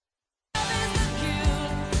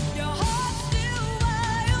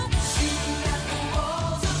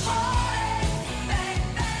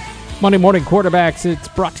 Monday Morning Quarterbacks, it's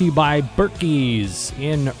brought to you by Berkey's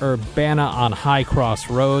in Urbana on High Cross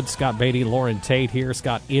Road. Scott Beatty, Loren Tate here.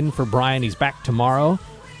 Scott in for Brian. He's back tomorrow.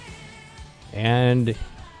 And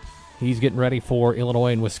he's getting ready for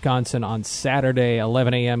Illinois and Wisconsin on Saturday,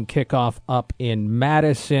 11 a.m. kickoff up in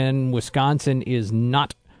Madison. Wisconsin is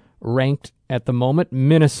not ranked at the moment.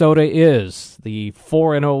 Minnesota is. The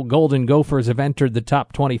 4-0 Golden Gophers have entered the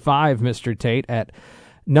top 25, Mr. Tate, at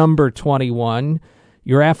number 21.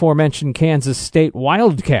 Your aforementioned Kansas State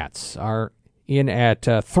Wildcats are in at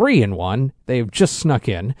 3-1. They've just snuck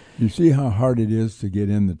in. You see how hard it is to get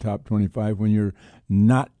in the top 25 when you're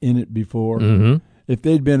not in it before? Mm-hmm. If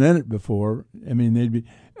they'd been in it before, I mean, they'd be.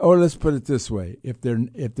 Or let's put it this way: if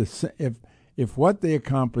what they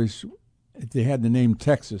accomplished, if they had the name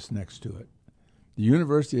Texas next to it, the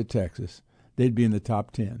University of Texas, they'd be in the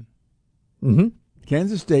top 10. Mm-hmm.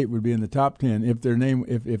 Kansas State would be in the top 10 if their name,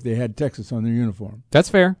 if they had Texas on their uniform. That's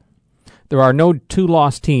fair. There are no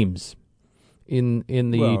two-loss teams in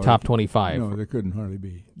the top 25. No, there couldn't hardly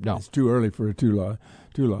be. No, it's too early for a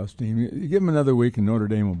two-loss team. You give them another week, and Notre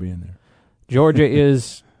Dame will be in there. Georgia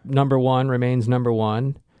is number 1, remains number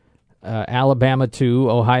 1. Alabama 2,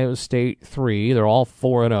 Ohio State 3. They're all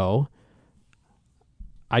 4-0.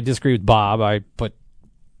 I disagree with Bob. But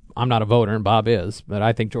I'm not a voter, and Bob is. But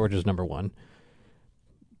I think Georgia's number 1.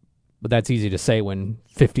 But that's easy to say when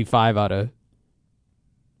 55 out of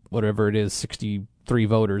whatever it is, 63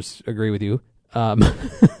 voters agree with you. I'm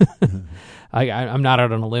not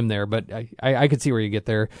out on a limb there, but I could see where you get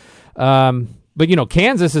there. But,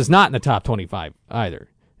 Kansas is not in the top 25 either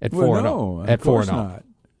at 4-0. No, at 4-0. Not.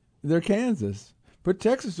 They're Kansas. Put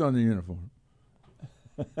Texas on the uniform.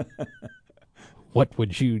 What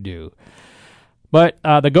would you do? But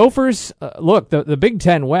the Gophers, look, the Big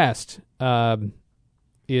Ten West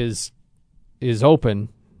is open.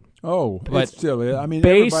 Oh, but it's still. I mean,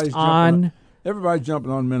 everybody's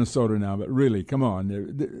jumping on Minnesota now, but really, come on,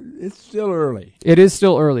 it's still early. It is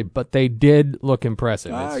still early, but they did look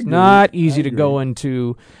impressive. It's not easy to go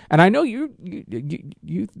into, and I know you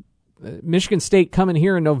Michigan State coming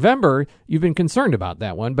here in November. You've been concerned about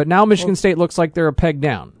that one, but now Michigan State looks like they're a peg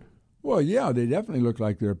down. Well, yeah, they definitely look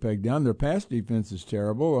like they're a peg down. Their pass defense is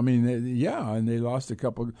terrible. I mean, and they lost a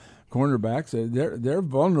couple cornerbacks. They're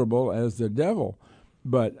vulnerable as the devil.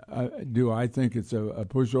 But do I think it's a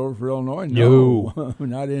pushover for Illinois? No.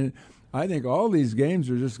 Not in. I think all these games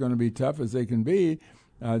are just going to be tough as they can be.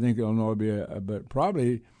 I think Illinois will be but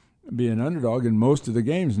probably be an underdog in most of the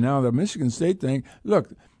games. Now the Michigan State thing. Look,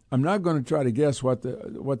 I'm not going to try to guess what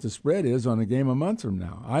the spread is on a game a month from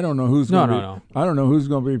now. I don't know who's going to I don't know who's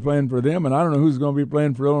going to be playing for them, and I don't know who's going to be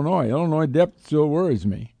playing for Illinois. Illinois depth still worries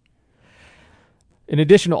me. In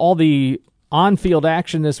addition to all the on-field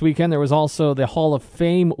action this weekend, there was also the Hall of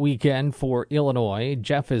Fame weekend for Illinois.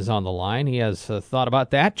 Jeff is on the line. He has a thought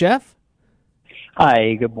about that. Jeff?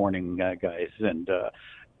 Hi, good morning, guys. And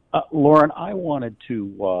Loren, I wanted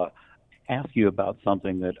to ask you about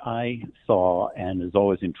something that I saw and has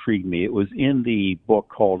always intrigued me. It was in the book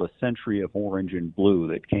called A Century of Orange and Blue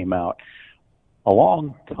that came out a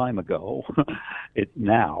long time ago,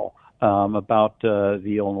 about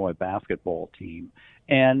the Illinois basketball team.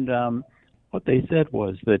 And what they said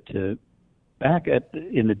was that back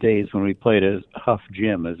in the days when we played as Huff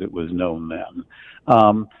Gym, as it was known then,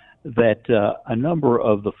 that a number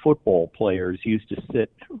of the football players used to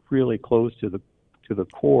sit really close to the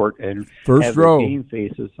court and first have row their game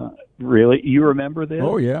faces on. Really? You remember this?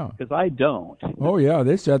 Oh, yeah. Because I don't. Oh, yeah.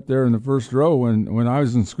 They sat there in the first row when I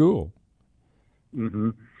was in school.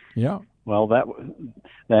 Mm-hmm. Yeah. Well,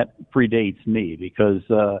 that predates me because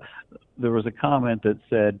there was a comment that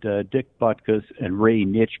said Dick Butkus and Ray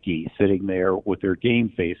Nitschke sitting there with their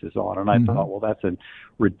game faces on, and I thought, well, that's a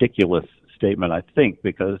ridiculous statement, I think,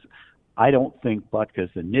 because I don't think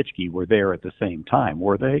Butkus and Nitschke were there at the same time,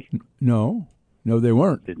 were they? No, they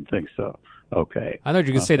weren't. Didn't think so. Okay. I thought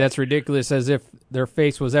you could say that's ridiculous as if their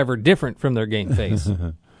face was ever different from their game face.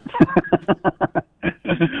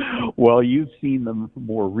 Well, you've seen them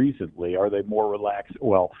more recently. Are they more relaxed?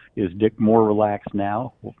 Well, is Dick more relaxed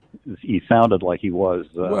now? He sounded like he was.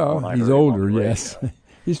 He's older, yes.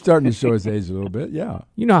 He's starting to show his age a little bit, yeah.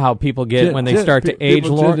 You know how people get when they start to age,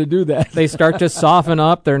 Loren. To do that. They start to soften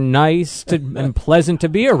up. They're nice and pleasant to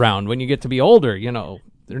be around when you get to be older.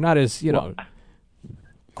 They're not as,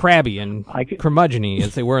 crabby and curmudgeon-y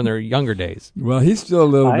as they were in their younger days. Well, he's still a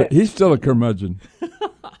little bit. He's still a curmudgeon.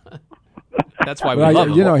 That's why we love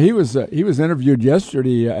him. He was interviewed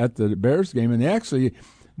yesterday at the Bears game, and they actually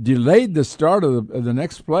delayed the start of the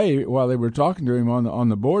next play while they were talking to him on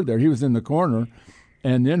the board there. He was in the corner,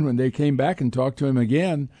 and then when they came back and talked to him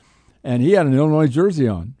again, and he had an Illinois jersey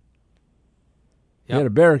on. Yep. He had a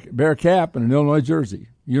bear cap and an Illinois jersey,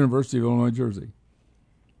 University of Illinois jersey.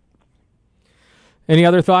 Any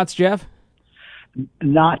other thoughts, Jeff?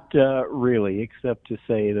 Not really, except to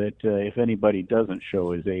say that if anybody doesn't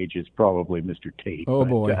show his age, it's probably Mr. Tate. Oh,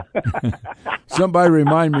 boy. Somebody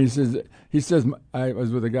remind me, he says, I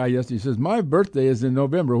was with a guy yesterday, he says, my birthday is in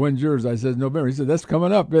November. When's yours? I said, November. He said, that's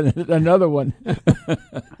coming up. Another one.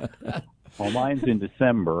 Well, mine's in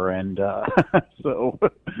December, and so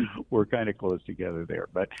we're kind of close together there.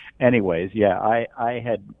 But anyways, yeah,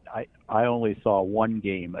 I only saw one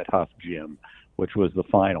game at Huff Gym, which was the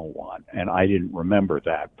final one, and I didn't remember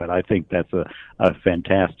that, but I think that's a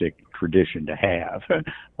fantastic tradition to have.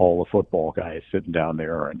 All the football guys sitting down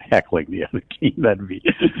there and heckling the other team. That'd be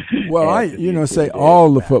well. Say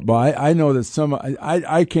all the football. I know that some.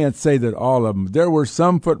 I can't say that all of them. There were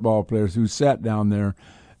some football players who sat down there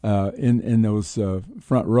in those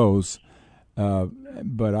front rows,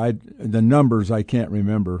 but the numbers I can't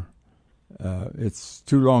remember. It's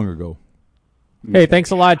too long ago. Hey, thanks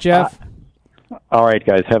a lot, Jeff. All right,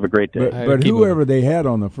 guys, have a great day. But whoever they had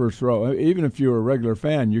on the first row, even if you were a regular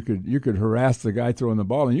fan, you could harass the guy throwing the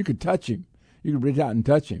ball, and you could touch him. You could reach out and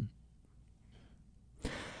touch him.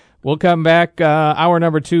 We'll come back, hour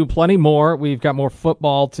number 2, plenty more. We've got more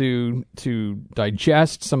football to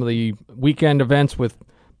digest, some of the weekend events with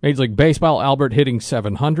Major League Baseball, Albert hitting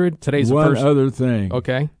 700. Today's the first. One other thing.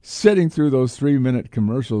 Okay. Sitting through those 3-minute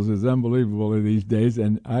commercials is unbelievable these days.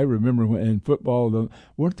 And I remember when in football,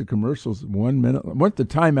 weren't the commercials 1 minute? Weren't the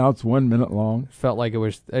timeouts 1 minute long? Felt like it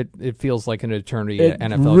was. It feels like an eternity at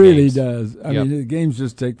NFL really games. Does. I mean, the games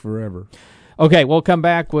just take forever. Okay, we'll come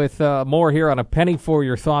back with more here on A Penny for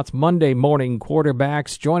Your Thoughts, Monday morning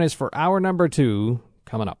quarterbacks. Join us for hour number 2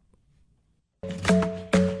 coming up.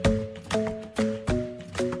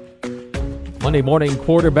 Monday morning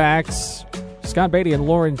quarterbacks, Scott Beatty and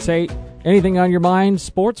Loren Tate. Anything on your mind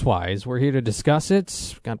sports-wise? We're here to discuss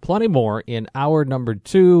it. Got plenty more in hour number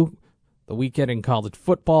 2. The weekend in college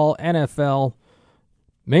football, NFL,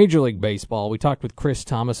 Major League Baseball. We talked with Chris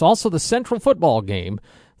Tamas. Also the Central football game.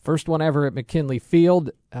 First one ever at McKinley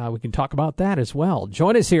Field. We can talk about that as well.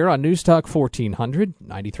 Join us here on News Talk 1400,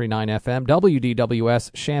 93.9 FM,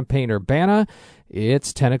 WDWS, Champaign-Urbana.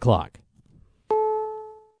 It's 10 o'clock.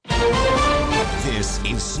 This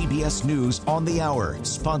is CBS News on the Hour,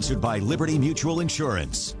 sponsored by Liberty Mutual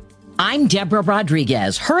Insurance. I'm Deborah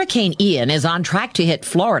Rodriguez. Hurricane Ian is on track to hit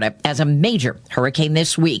Florida as a major hurricane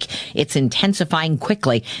this week. It's intensifying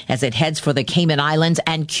quickly as it heads for the Cayman Islands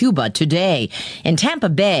and Cuba today. In Tampa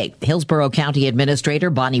Bay, Hillsborough County Administrator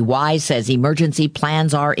Bonnie Wise says emergency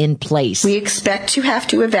plans are in place. We expect to have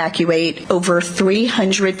to evacuate over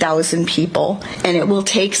 300,000 people, and it will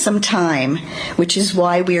take some time, which is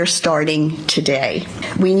why we are starting today.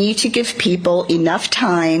 We need to give people enough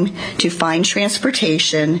time to find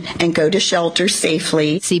transportation and go to shelter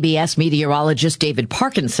safely. CBS meteorologist David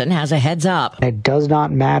Parkinson has a heads up. It does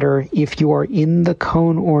not matter if you are in the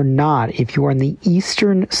cone or not. If you are on the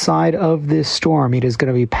eastern side of this storm, it is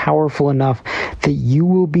going to be powerful enough that you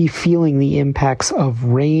will be feeling the impacts of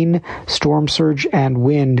rain, storm surge, and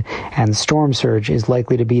wind, and storm surge is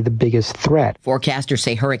likely to be the biggest threat. Forecasters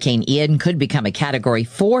say Hurricane Ian could become a Category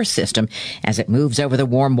 4 system as it moves over the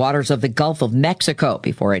warm waters of the Gulf of Mexico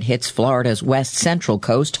before it hits Florida's west central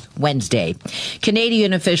coast Wednesday.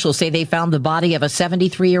 Canadian officials say they found the body of a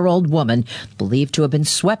 73-year-old woman believed to have been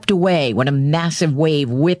swept away when a massive wave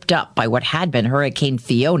whipped up by what had been Hurricane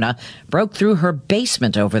Fiona broke through her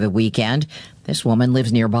basement over the weekend. This woman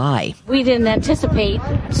lives nearby. We didn't anticipate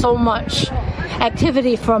so much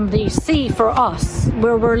activity from the sea for us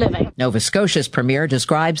where we're living. Nova Scotia's premier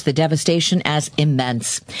describes the devastation as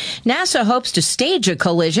immense. NASA hopes to stage a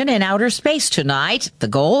collision in outer space tonight. The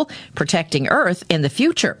goal, protecting Earth in the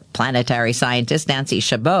future. Planetary scientist Nancy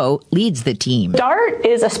Chabot leads the team. DART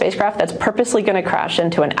is a spacecraft that's purposely going to crash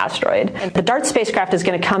into an asteroid. The DART spacecraft is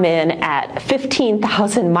going to come in at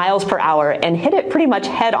 15,000 miles per hour and hit it pretty much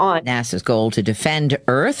head on. NASA's goal to defend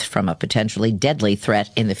Earth from a potentially deadly threat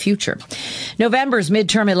in the future. November's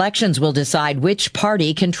midterm elections will decide which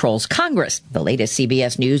party controls Congress. The latest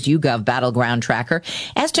CBS News YouGov battleground tracker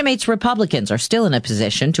estimates Republicans are still in a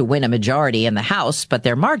position to win a majority in the House, but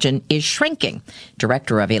their margin is shrinking.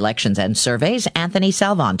 Director of Elections and Surveys, Anthony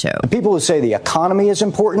Salvanto. People who say the economy is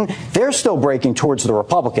important, they're still breaking towards the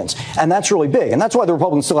Republicans, and that's really big. And that's why the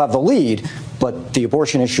Republicans still have the lead. but the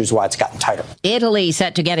abortion issue is why it's gotten tighter. Italy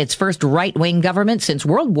set to get its first right-wing government since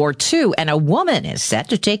World War II, and a woman is set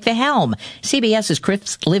to take the helm. CBS's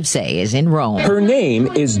Chris Livesay is in Rome. Her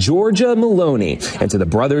name is Giorgia Meloni, and to the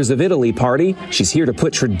Brothers of Italy party, she's here to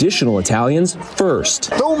put traditional Italians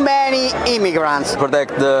first. Too many immigrants.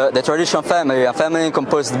 Protect the traditional family, a family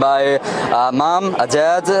composed by a mom, a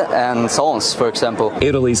dad, and sons, for example.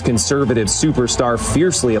 Italy's conservative superstar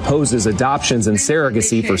fiercely opposes adoptions and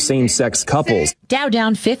surrogacy for same-sex couples. Dow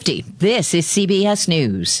down 50. This is CBS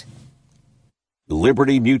News.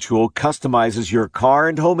 Liberty Mutual customizes your car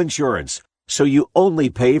and home insurance, so you only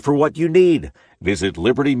pay for what you need. Visit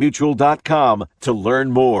libertymutual.com to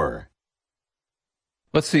learn more.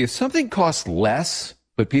 Let's see, if something costs less,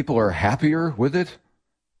 but people are happier with it,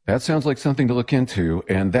 that sounds like something to look into,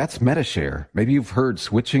 and that's MediShare. Maybe you've heard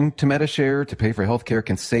switching to MediShare to pay for healthcare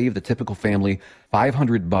can save the typical family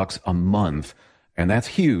 $500 a month, and that's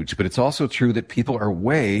huge. But it's also true that people are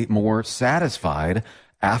way more satisfied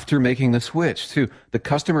after making the switch, too. The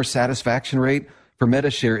customer satisfaction rate for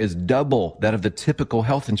MediShare is double that of the typical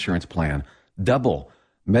health insurance plan. Double.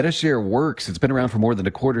 MediShare works. It's been around for more than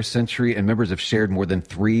a quarter century, and members have shared more than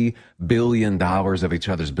 $3 billion of each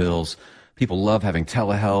other's bills. People love having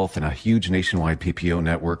telehealth and a huge nationwide PPO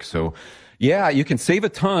network. So, yeah, you can save a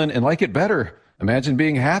ton and like it better. Imagine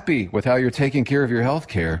being happy with how you're taking care of your health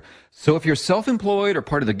care. So if you're self-employed or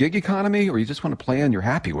part of the gig economy, or you just want a plan you're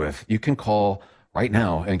happy with, you can call right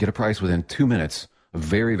now and get a price within 2 minutes. A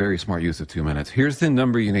very, very smart use of 2 minutes. Here's the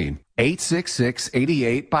number you need.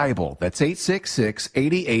 866-88-BIBLE. That's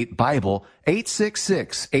 866-88-BIBLE.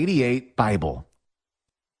 866-88-BIBLE.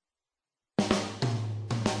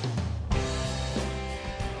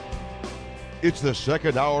 It's the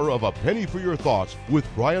second hour of A Penny for Your Thoughts with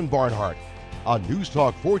Brian Barnhart on News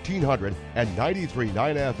Talk 1400 and 93.9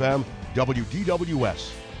 FM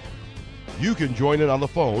WDWS. You can join in on the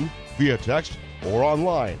phone, via text, or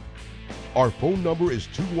online. Our phone number is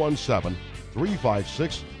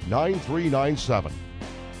 217-356-9397.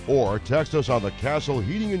 Or text us on the Castle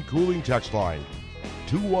Heating and Cooling text line,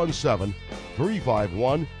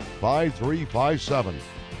 217-351-5357.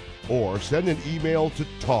 Or send an email to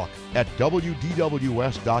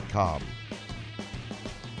talk@wdws.com.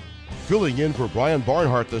 Filling in for Brian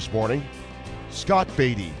Barnhart this morning, Scott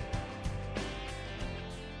Beatty.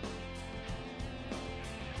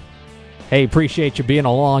 Hey, appreciate you being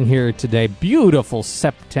along here today. Beautiful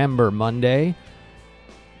September Monday.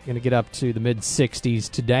 Going to get up to the mid-60s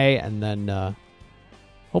today, and then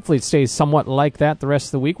hopefully it stays somewhat like that the rest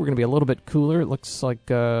of the week. We're going to be a little bit cooler. It looks like,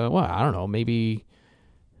 I don't know, maybe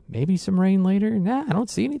some rain later. Nah, I don't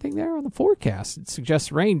see anything there on the forecast. It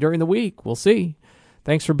suggests rain during the week. We'll see.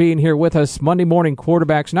 Thanks for being here with us. Monday morning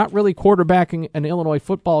quarterbacks, not really quarterbacking an Illinois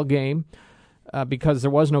football game because there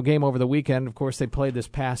was no game over the weekend. Of course, they played this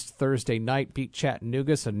past Thursday night, beat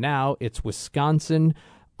Chattanooga, so now it's Wisconsin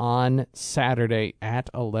on Saturday at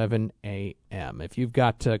 11 a.m. If you've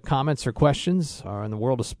got comments or questions in the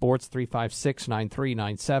world of sports,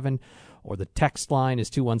 356-9397. Or the text line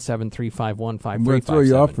is 217-351-5357. I'm going to throw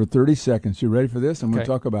you off for 30 seconds. You ready for this? I'm going to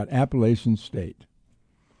talk about Appalachian State.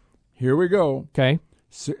 Here we go. Okay.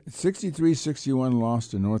 63-61 loss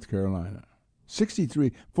to North Carolina.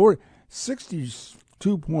 62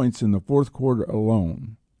 points in the fourth quarter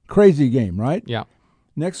alone. Crazy game, right? Yeah.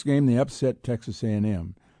 Next game, they upset Texas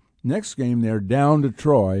A&M. Next game, they're down to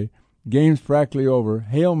Troy. Game's practically over.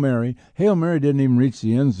 Hail Mary. Hail Mary didn't even reach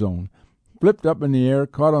the end zone. Flipped up in the air,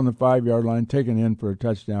 caught on the 5-yard line, taken in for a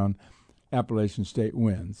touchdown. Appalachian State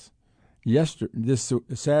wins. This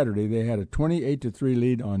Saturday, they had a 28-3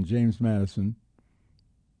 lead on James Madison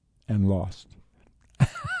and lost.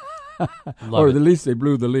 Or at least they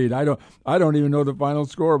blew the lead. I don't even know the final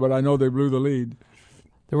score, but I know they blew the lead.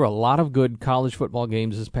 There were a lot of good college football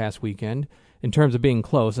games this past weekend in terms of being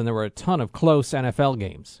close, and there were a ton of close NFL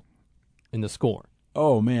games in the score.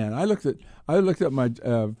 Oh man, I looked at my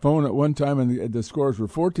phone at one time, and the scores were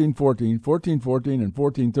 14-14, 14-14, and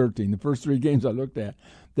 14-13. The first three games I looked at.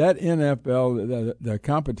 That NFL, the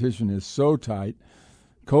competition is so tight.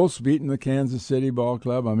 Colts beating the Kansas City Ball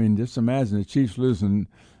Club. I mean, just imagine the Chiefs losing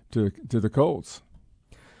to the Colts.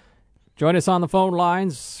 Join us on the phone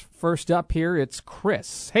lines. First up here, it's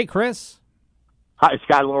Chris. Hey, Chris. Hi,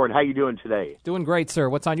 Scott Loren. How you doing today? Doing great, sir.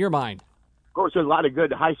 What's on your mind? Of course, there's a lot of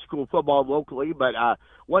good high school football locally, but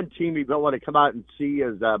one team you don't want to come out and see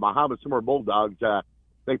is Muhammad Summer Bulldogs.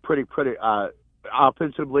 They pretty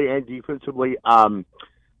offensively and defensively.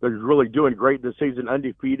 They're really doing great this season,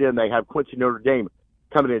 undefeated, and they have Quincy Notre Dame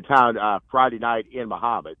coming into town Friday night in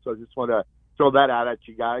Muhammad. So I just want to throw that out at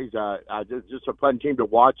you guys. Just a fun team to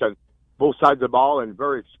watch. both sides of the ball, and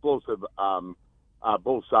very explosive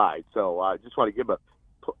both sides. So I just want to give a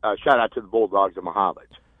shout out to the Bulldogs of Muhammad.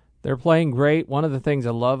 They're playing great. One of the things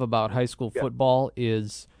I love about high school football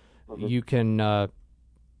is you can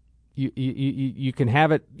you can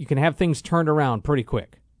have things turned around pretty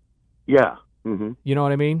quick. Yeah. Mm-hmm. You know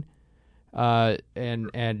what I mean?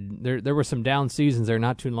 And there were some down seasons there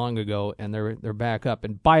not too long ago, and they're back up.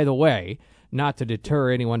 And by the way, not to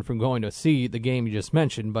deter anyone from going to see the game you just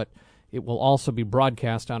mentioned, but it will also be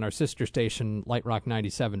broadcast on our sister station, Light Rock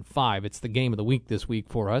 97.5. It's the game of the week this week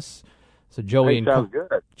for us. So Joey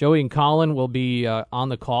and Colin will be on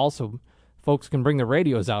the call, so folks can bring their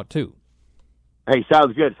radios out too. Hey,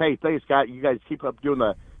 sounds good. Hey, thanks, Scott. You guys keep up doing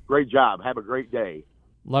a great job. Have a great day.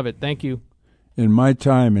 Love it. Thank you. In my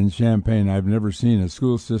time in Champaign, I've never seen a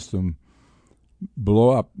school system blow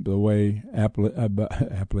up the way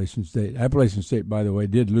Appalachian State. Appalachian State, by the way,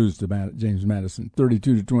 did lose to James Madison,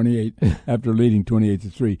 32-28, after leading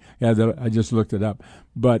 28-3. Yeah, I just looked it up.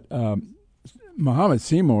 But Muhammad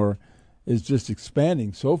Seymour is just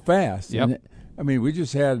expanding so fast. Yep. And, I mean, we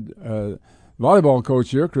just had volleyball coach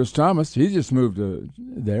here, Chris Tamas. He just moved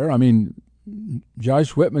there. I mean,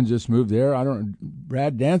 Josh Whitman just moved there.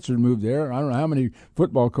 Brad Dancer moved there. I don't know how many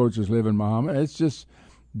football coaches live in Muhammad. It's just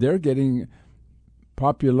they're getting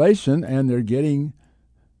population, and they're getting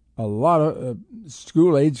a lot of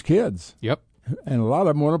school-age kids. Yep. And a lot of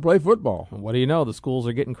them want to play football. What do you know? The schools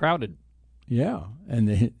are getting crowded. Yeah,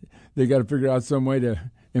 and they got to figure out some way to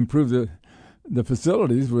improve the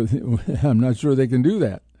facilities. I'm not sure they can do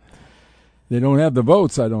that. They don't have the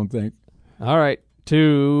votes, I don't think. All right,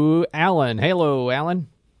 to Alan. Hello, Alan.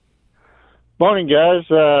 Morning, guys.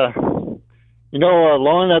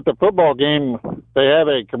 Loren, at the football game, they have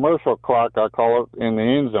a commercial clock, I call it, in the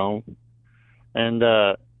end zone. And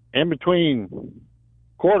in between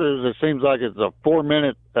quarters, it seems like it's a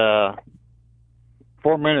 4-minute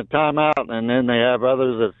timeout, and then they have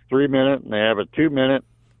others that's 3 minute, and they have a 2 minute,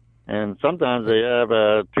 and sometimes they have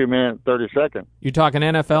a 2 minute 30-second. You talking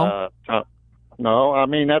NFL? No, I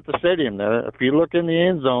mean at the stadium there. If you look in the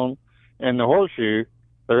end zone in the horseshoe,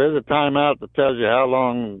 there is a timeout that tells you how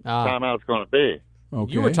long timeout's going to be.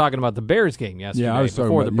 Okay. You were talking about the Bears game yesterday. Yeah, I was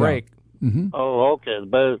before the break. Yeah. Mm-hmm. Oh, okay, the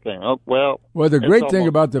Bears game. Oh, well, the great thing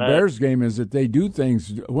about the Bears game is that they do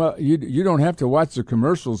things. Well, you don't have to watch the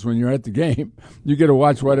commercials when you're at the game. You get to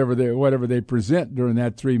watch whatever they present during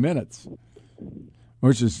that 3 minutes,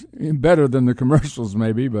 which is better than the commercials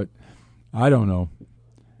maybe, but I don't know.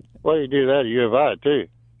 Well, you do that at U of I too.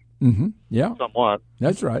 Mm-hmm. Yeah, somewhat.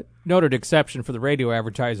 That's right. Noted exception for the radio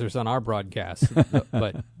advertisers on our broadcast,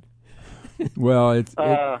 but well, it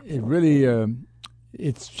really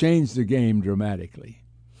it's changed the game dramatically.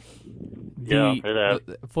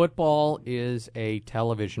 Football is a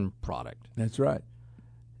television product. That's right.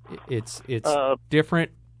 It's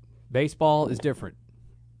different. Baseball is different.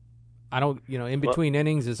 I don't, in between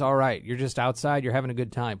innings is all right. You're just outside. You're having a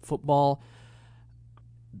good time. Football,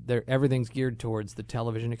 everything's geared towards the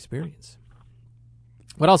television experience.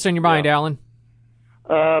 What else in your mind, Alan?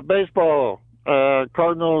 Baseball.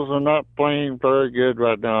 Cardinals are not playing very good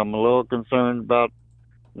right now. I'm a little concerned about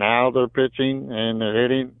now their pitching and their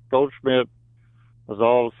hitting. Coach Schmidt has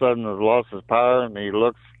all of a sudden has lost his power, and he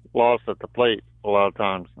looks lost at the plate a lot of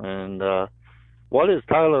times. And what is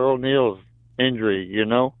Tyler O'Neill's injury,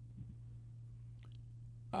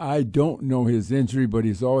 I don't know his injury, but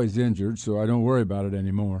he's always injured, so I don't worry about it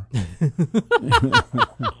anymore.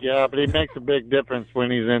 Yeah, but he makes a big difference when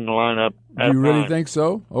he's in the lineup. You really think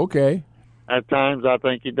so? Okay. At times, I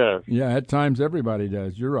think he does. Yeah, at times everybody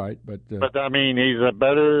does. You're right, but I mean, he's a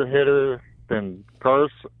better hitter than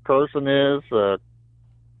Carson is.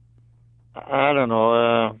 I don't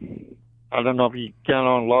know. I don't know if you count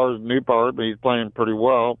on Lars Newpart, but he's playing pretty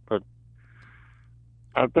well. But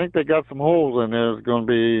I think they got some holes in there. It's going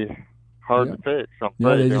to be hard to fix.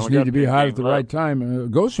 Yeah, they just need to be hot at the right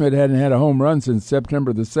time. Goldschmidt hadn't had a home run since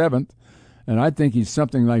September the 7th. And I think he's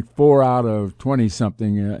something like 4 out of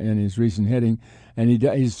 20-something in his recent hitting. And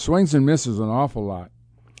he swings and misses an awful lot.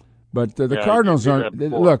 But the Cardinals aren't –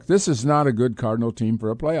 look, this is not a good Cardinal team for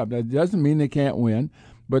a playoff. That doesn't mean they can't win,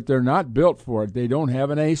 but they're not built for it. They don't have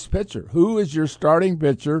an ace pitcher. Who is your starting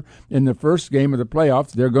pitcher in the first game of the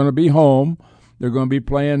playoffs? They're going to be home. They're going to be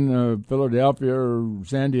playing Philadelphia or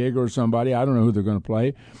San Diego or somebody. I don't know who they're going to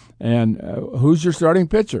play. And who's your starting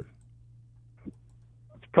pitcher?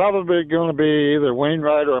 Probably going to be either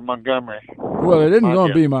Wainwright or Montgomery. Well, it isn't going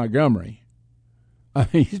to be Montgomery. I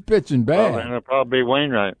mean, he's pitching bad. Well, then it'll probably be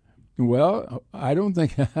Wainwright. Well, I don't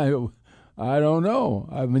think I don't know.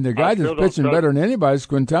 I mean, the guy that's pitching better than anybody is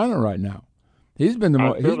Quintana right now. He's been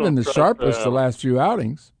the sharpest the last few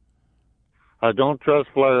outings. I don't trust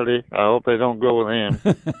Flaherty. I hope they don't go with him.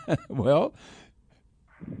 Well,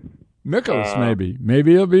 Mikolas maybe.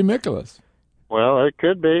 Maybe it'll be Mikolas. Well, it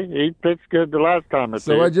could be. He pitched good the last time.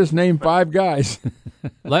 So I just named 5 guys.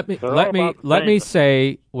 Let me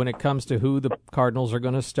say, when it comes to who the Cardinals are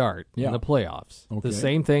going to start in the playoffs, the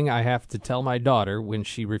same thing I have to tell my daughter when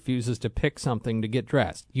she refuses to pick something to get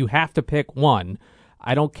dressed. You have to pick one.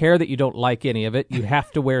 I don't care that you don't like any of it. You have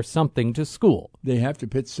to wear something to school. They have to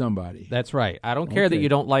pitch somebody. That's right. I don't care that you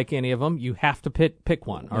don't like any of them. You have to pick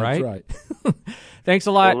one, all right? That's right. Thanks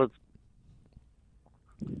a lot.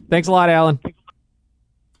 Thanks a lot, Alan.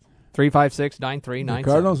 356-9397. The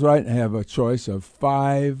Cardinals have a choice of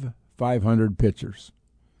 500 pitchers.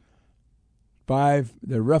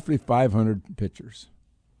 They're roughly 500 pitchers.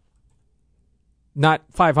 Not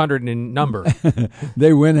 500 in number.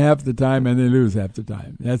 They win half the time and they lose half the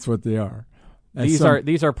time. That's what they are.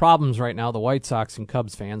 These are problems right now the White Sox and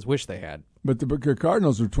Cubs fans wish they had. But the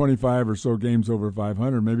Cardinals are 25 or so games over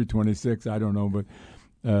 500, maybe 26, I don't know, but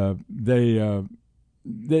they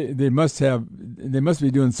must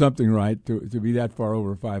be doing something right to be that far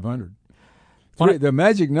over 500. The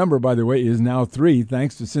magic number, by the way, is now 3,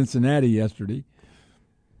 thanks to Cincinnati yesterday.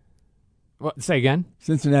 What, say again?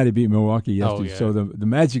 Cincinnati beat Milwaukee yesterday, so the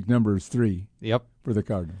magic number is 3. Yep, for the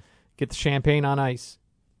Cardinals. Get the champagne on ice.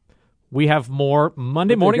 We have more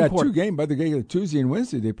Monday morning. They got 2 games, but they got Tuesday and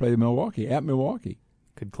Wednesday. They play Milwaukee at Milwaukee.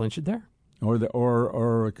 Could clinch it there.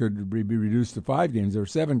 Or it could be reduced to 5 games. There are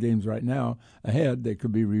 7 games right now ahead. They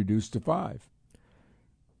could be reduced to 5.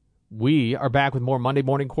 We are back with more Monday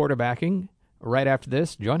morning quarterbacking right after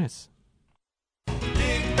this. Join us.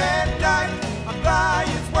 Big Bad Night, a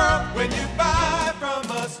Flyers World. When you buy from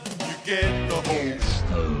us, you get the whole store.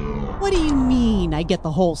 What do you mean, I get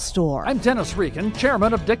the whole store? I'm Dennis Reekin,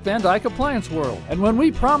 chairman of Dick Van Dyke Appliance World. And when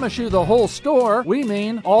we promise you the whole store, we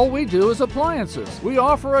mean all we do is appliances. We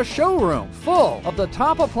offer a showroom full of the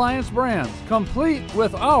top appliance brands, complete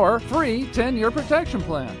with our free 10-year protection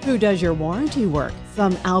plan. Who does your warranty work?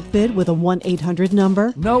 Some outfit with a 1-800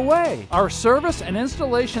 number? No way. Our service and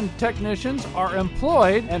installation technicians are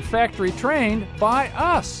employed and factory trained by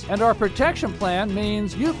us. And our protection plan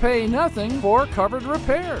means you pay nothing for covered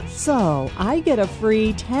repairs. So, I get a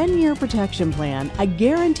free 10-year protection plan, a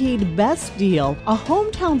guaranteed best deal, a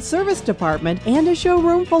hometown service department, and a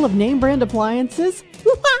showroom full of name brand appliances?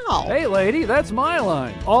 Wow! Hey, lady, that's my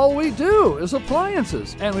line. All we do is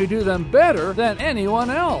appliances, and we do them better than anyone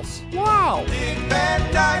else. Wow! Big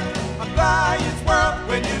Bad Night, Appliance World.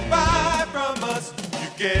 When you buy from us, you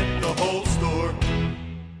get the whole store.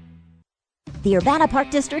 The Urbana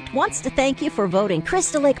Park District wants to thank you for voting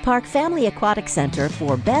Crystal Lake Park Family Aquatic Center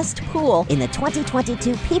for Best Pool in the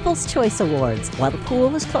 2022 People's Choice Awards. While the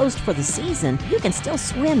pool is closed for the season, you can still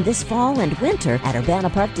swim this fall and winter at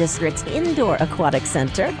Urbana Park District's Indoor Aquatic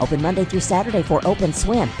Center. Open Monday through Saturday for open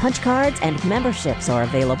swim. Punch cards and memberships are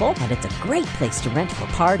available, and it's a great place to rent for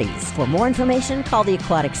parties. For more information, call the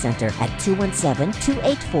Aquatic Center at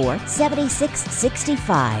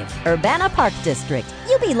 217-284-7665. Urbana Park District,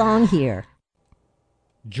 you belong here.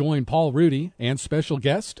 Join Paul Rudy and special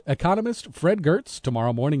guest, economist Fred Gertz,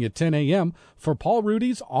 tomorrow morning at 10 a.m. for Paul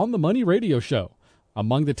Rudy's On the Money radio show.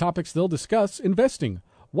 Among the topics they'll discuss, investing.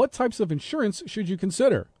 What types of insurance should you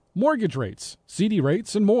consider? Mortgage rates, CD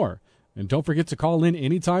rates, and more. And don't forget to call in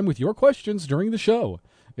anytime with your questions during the show.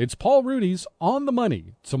 It's Paul Rudy's On the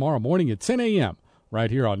Money, tomorrow morning at 10 a.m.,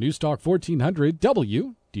 right here on News Talk 1400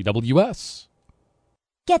 WDWS.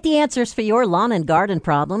 Get the answers for your lawn and garden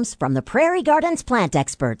problems from the Prairie Gardens plant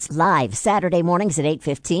experts, live Saturday mornings at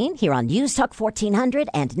 8:15 here on News Talk 1400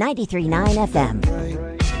 and 93.9 FM.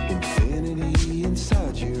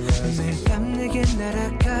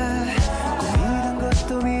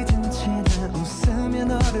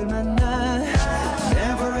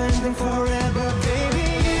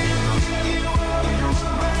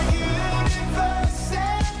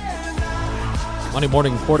 Monday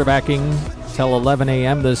morning quarterbacking till 11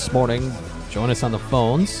 a.m. this morning. Join us on the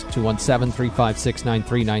phones,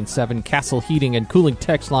 217-356-9397. Castle Heating and Cooling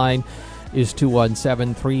text line is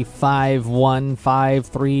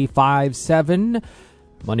 217-351-5357.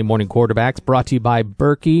 Monday morning quarterbacks brought to you by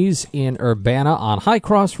Berkey's in Urbana on High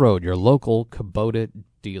Cross Road, your local Kubota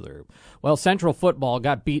dealer. Well, Central football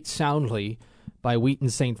got beat soundly by Wheaton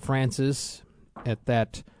St. Francis at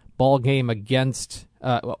that ball game against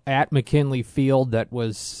at McKinley Field that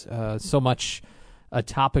was so much a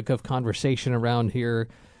topic of conversation around here.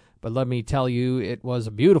 But let me tell you, it was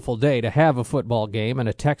a beautiful day to have a football game. And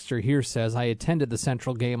a texter here says, I attended the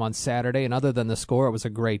Central game on Saturday, and other than the score, it was a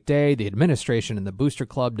great day. The administration and the Booster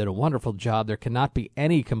Club did a wonderful job. There cannot be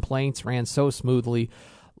any complaints, ran so smoothly.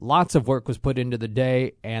 lots of work was put into the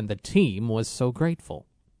day, and the team was so grateful.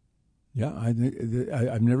 Yeah,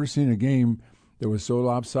 I've never seen a game that was so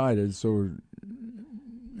lopsided, so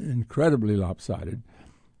incredibly lopsided,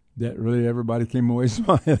 that really everybody came away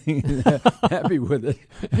smiling and happy with it.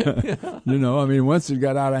 You know, I mean, once it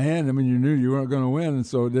got out of hand, I mean, you knew you weren't going to win, and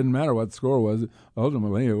so it didn't matter what the score was.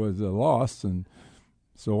 Ultimately, it was a loss, and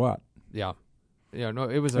so what? Yeah. Yeah, no,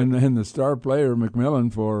 it was and the star player,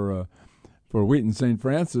 McMillan, for Wheaton St.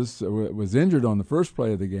 Francis, was injured on the first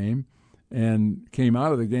play of the game and came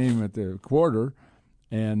out of the game at the quarter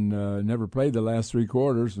and never played the last three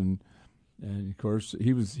quarters. And of course,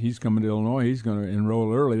 he's coming to Illinois. He's going to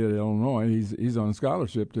enroll early at Illinois. He's on a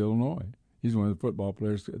scholarship to Illinois. He's one of the football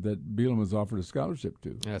players that Bielema was offered a scholarship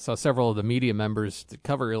to. Yeah, I saw several of the media members that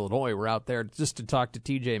cover Illinois were out there just to talk to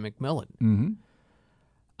T.J. McMillan.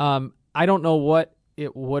 Mm-hmm. I don't know what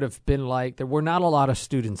it would have been like. There were not a lot of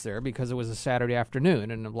students there because it was a Saturday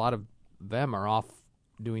afternoon, and a lot of them are off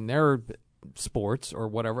doing their sports or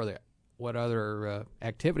what other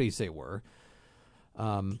activities they were.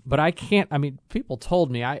 But I can't. I mean, people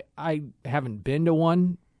told me I haven't been to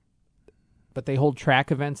one, but they hold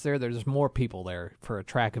track events there. There's more people there for a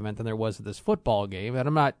track event than there was at this football game, and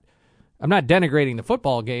I'm not denigrating the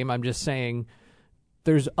football game. I'm just saying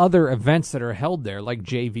there's other events that are held there, like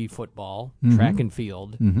JV football, mm-hmm. track and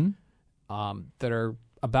field, mm-hmm. That are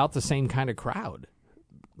about the same kind of crowd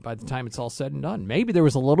by the time it's all said and done. Maybe there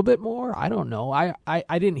was a little bit more. I don't know. I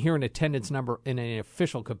didn't hear an attendance number in an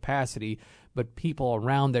official capacity, but people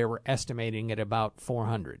around there were estimating at about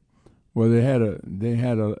 400. Well, they had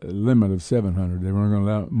a limit of 700. They weren't going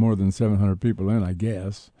to allow more than 700 people in, I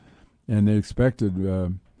guess, and they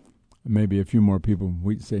expected maybe a few more people from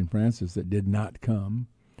Wheaton St. Francis that did not come.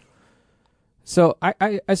 So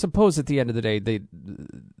I suppose at the end of the day,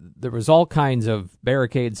 there was all kinds of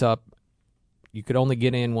barricades up. You could only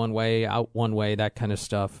get in one way, out one way, that kind of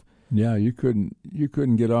stuff. Yeah, you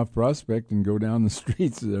couldn't get off Prospect and go down the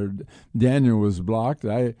streets. Daniel was blocked.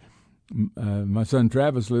 My son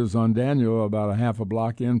Travis lives on Daniel, about a half a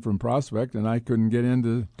block in from Prospect, and I couldn't get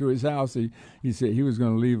into his house. He said he was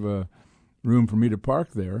going to leave a room for me to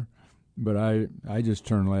park there, but I just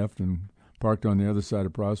turned left and parked on the other side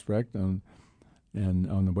of Prospect and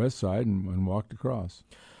on the west side and walked across.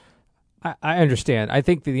 I understand. I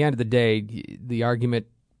think at the end of the day, the argument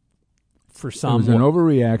for some... It was an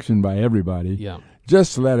overreaction by everybody. Yeah.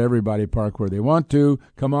 Just let everybody park where they want to.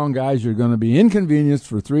 Come on, guys, you're going to be inconvenienced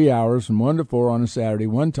for 3 hours from 1 to 4 on a Saturday,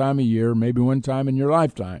 one time a year, maybe one time in your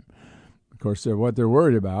lifetime. Of course, what they're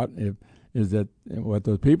worried about is that what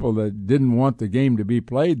the people that didn't want the game to be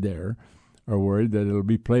played there are worried that it'll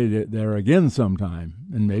be played there again sometime,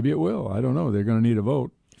 and maybe it will. I don't know. They're going to need a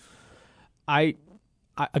vote.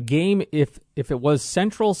 A game, if it was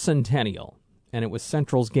Central Centennial, and it was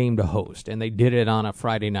Central's game to host, and they did it on a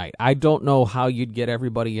Friday night, I don't know how you'd get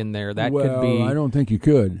everybody in there. That could be... I don't think you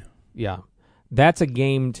could. Yeah. That's a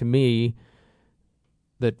game, to me,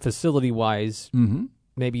 that facility-wise, mm-hmm.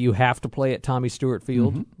 maybe you have to play at Tommy Stewart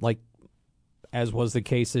Field, mm-hmm. like as was the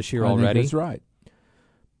case this year I already. think that's right.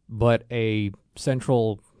 But a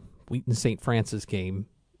Central Wheaton St. Francis game,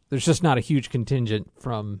 there's just not a huge contingent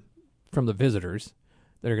from the visitors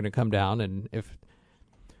that are going to come down, and if...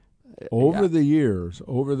 Over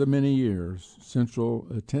the many years, Central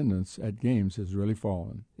attendance at games has really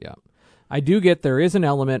fallen. Yeah. I do get there is an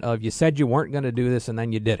element of you said you weren't going to do this and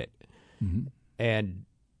then you did it. Mm-hmm.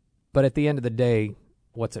 But at the end of the day,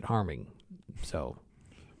 what's it harming? So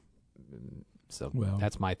well,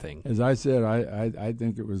 that's my thing. As I said, I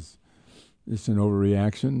think it was just an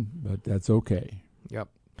overreaction, but that's okay. Yep.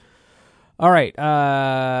 All right.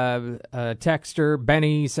 Texter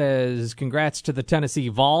Benny says, congrats to the Tennessee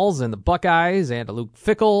Vols and the Buckeyes and to Luke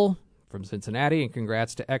Fickle from Cincinnati, and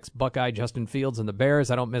congrats to ex-Buckeye Justin Fields and the Bears.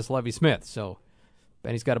 I don't miss Lovie Smith. So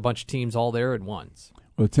Benny's got a bunch of teams all there at once.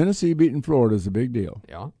 Well, Tennessee beating Florida is a big deal.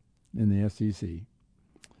 Yeah. In the SEC.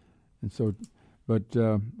 And so, but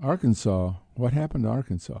Arkansas, what happened to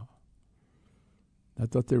Arkansas? I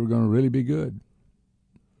thought they were going to really be good.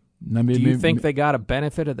 Do you think they got a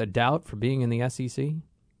benefit of the doubt for being in the SEC?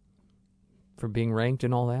 For being ranked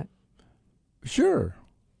and all that? Sure.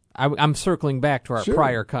 I'm circling back to our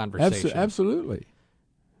prior conversation. Absolutely.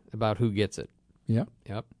 About who gets it. Yep.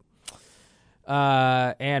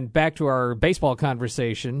 And back to our baseball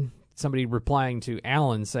conversation, somebody replying to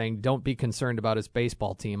Alan saying, don't be concerned about his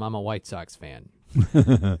baseball team. I'm a White Sox fan.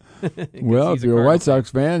 Well, if you're a White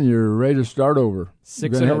Sox fan, you're ready to start over.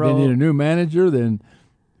 6 in a row. They need a new manager, then...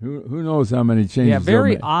 Who knows how many changes? Yeah,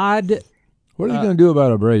 very odd. What are they going to do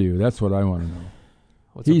about Abreu? That's what I want to know.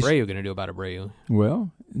 What's Abreu going to do about Abreu?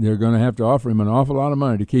 Well, they're going to have to offer him an awful lot of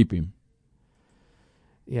money to keep him.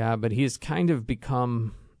 Yeah, but he's kind of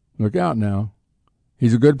become... Look out now.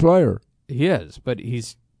 He's a good player. He is, but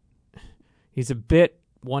he's a bit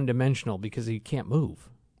one-dimensional because he can't move.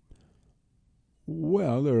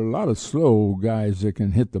 Well, there are a lot of slow guys that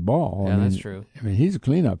can hit the ball. Yeah, that's true. I mean, he's a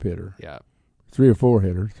cleanup hitter. Yeah. 3 or 4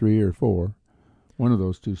 hitter, 3 or 4. One of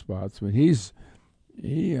those two spots. But I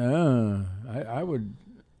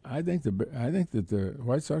think that the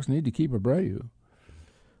White Sox need to keep Abreu.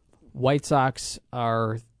 White Sox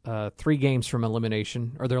are 3 games from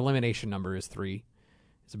elimination, or their elimination number is 3.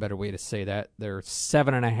 It's a better way to say that. They're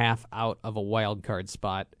 7.5 out of a wild card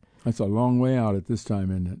spot. That's a long way out at this time,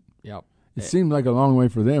 isn't it? Yep. It seemed like a long way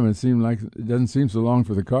for them. It doesn't seem so long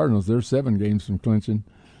for the Cardinals. They're 7 games from clinching.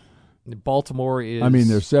 Baltimore is... I mean,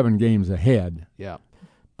 they're 7 games ahead. Yeah.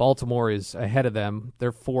 Baltimore is ahead of them.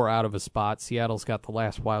 They're 4 out of a spot. Seattle's got the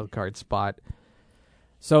last wild card spot.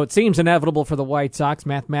 So it seems inevitable for the White Sox,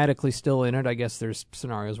 mathematically still in it. I guess there's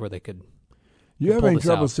scenarios where they could... You have any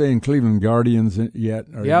trouble saying Cleveland Guardians yet?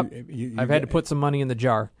 Yep. I've had to put some money in the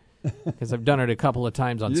jar because I've done it a couple of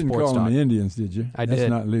times on Sports Talk. You didn't call them the Indians, did you? I did. That's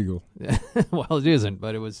not legal. Well, it isn't,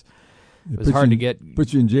 but it was hard to get.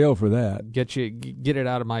 Put you in jail for that. Get it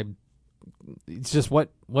out of my... It's just what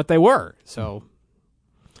they were. So,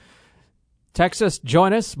 Texas,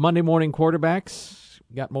 join us. Monday morning quarterbacks.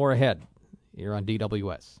 Got more ahead here on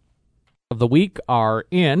DWS. Of the week are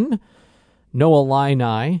in Noah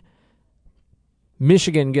Illini.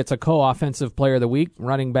 Michigan gets a co-offensive player of the week,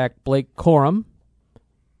 running back Blake Corum.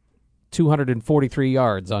 243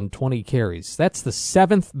 yards on 20 carries. That's the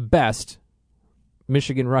 7th best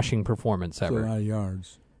Michigan rushing performance ever. That's a lot of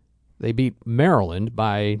yards. They beat Maryland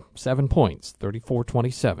by 7 points,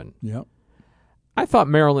 34-27. Yep. I thought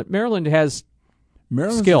Maryland has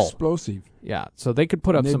skill. Explosive. Yeah, so they could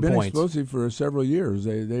put up some points. They've been explosive for several years.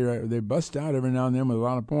 They bust out every now and then with a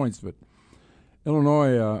lot of points, but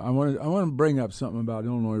Illinois, I want to bring up something about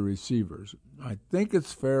Illinois receivers. I think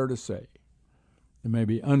it's fair to say, it may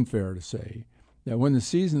be unfair to say, that when the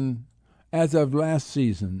season, as of last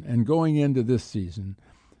season and going into this season,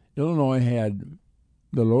 Illinois had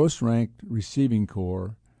the lowest-ranked receiving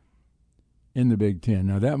corps in the Big Ten.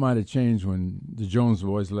 Now, that might have changed when the Jones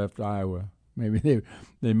boys left Iowa. Maybe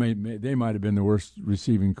they might have been the worst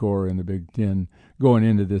receiving corps in the Big Ten going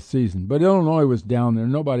into this season. But Illinois was down there.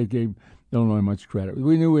 Nobody gave Illinois much credit.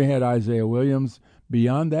 We knew we had Isaiah Williams.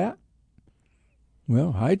 Beyond that,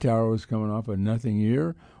 well, Hightower was coming off a nothing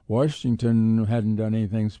year. Washington hadn't done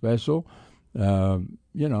anything special.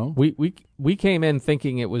 We came in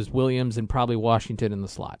thinking it was Williams and probably Washington in the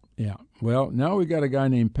slot. Yeah. Well, now we got a guy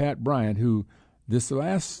named Pat Bryant who this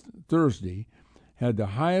last Thursday had the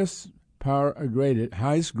highest graded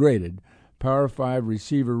Power 5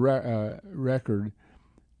 receiver record,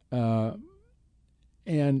 and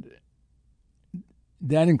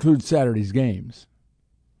that includes Saturday's games.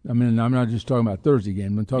 I mean, I'm not just talking about Thursday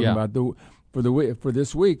games. I'm talking about for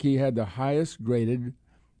this week. He had the highest graded.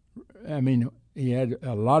 I mean, he had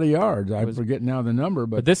a lot of yards. I forget now the number,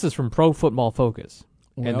 but this is from Pro Football Focus,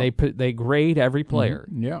 and they grade every player.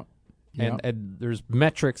 Mm-hmm. Yeah. And there's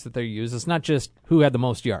metrics that they use. It's not just who had the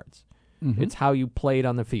most yards. Mm-hmm. It's how you played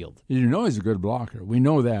on the field. You know he's a good blocker. We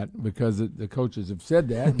know that because the coaches have said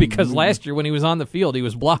that. Because last year when he was on the field, he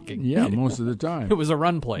was blocking. Yeah, most of the time. It was a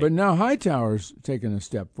run play. But now Hightower's taken a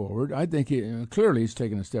step forward. I think clearly he's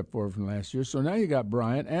taken a step forward from last year. So now you got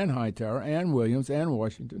Bryant and Hightower and Williams and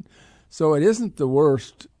Washington. So it isn't the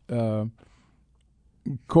worst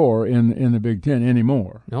core in the Big Ten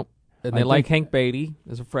anymore. Nope. And they like Hank Beatty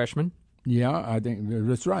as a freshman. Yeah, I think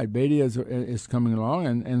that's right. Beatty is coming along,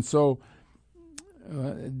 and so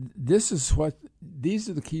these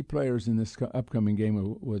are the key players in this upcoming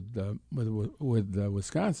game with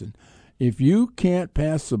Wisconsin. If you can't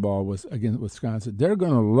pass the ball against Wisconsin, they're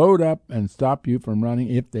going to load up and stop you from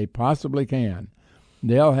running if they possibly can.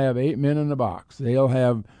 They'll have 8 men in the box. They're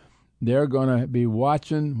going to be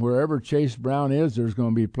watching wherever Chase Brown is. There's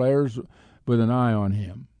going to be players with an eye on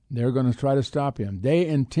him. They're going to try to stop him. They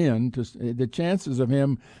intend to. The chances of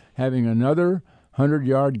him having another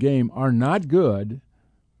 100-yard game are not good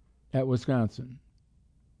at Wisconsin.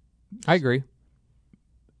 I agree.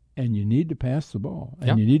 And you need to pass the ball.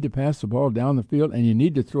 And you need to pass the ball down the field, and you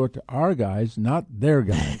need to throw it to our guys, not their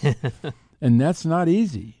guys. And that's not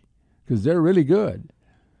easy because they're really good.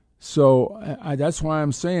 So that's why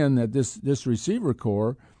I'm saying that this receiver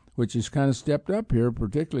core, which has kind of stepped up here,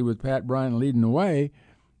 particularly with Pat Bryant leading the way,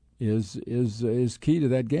 is key to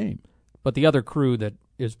that game. But the other crew that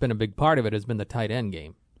has been a big part of it has been the tight end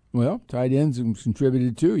game. Well, tight ends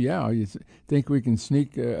contributed too. Yeah, you think we can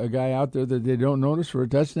sneak a guy out there that they don't notice for a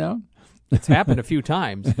touchdown? It's happened a few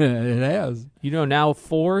times. It has. You know, now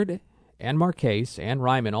Ford and Marquez and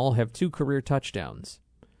Ryman all have 2 career touchdowns.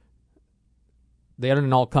 They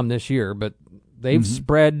didn't all come this year, but they've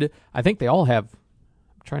spread. I think they all have.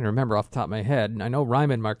 I'm trying to remember off the top of my head. I know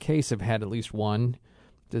Ryman and Marquez have had at least one.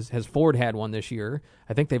 Has Ford had one this year?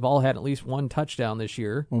 I think they've all had at least 1 touchdown this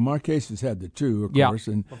year. Well, Marquez has had the 2, of course.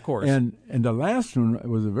 And, of course. And the last one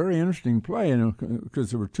was a very interesting play,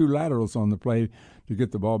 because there were 2 laterals on the play to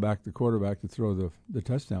get the ball back to the quarterback to throw the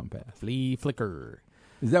touchdown pass. Flea flicker.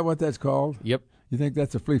 Is that what that's called? Yep. You think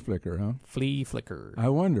that's a flea flicker, huh? Flea flicker. I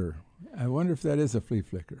wonder if that is a flea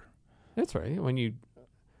flicker. That's right. When you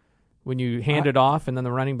hand it off and then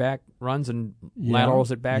the running back runs and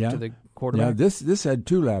laterals it back to the quarterback. Yeah, this had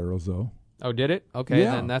 2 laterals though. Oh, did it? Okay,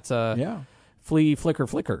 then that's a flea flicker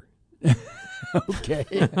flicker. Okay.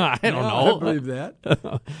 I don't know. I believe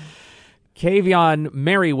that. Kavion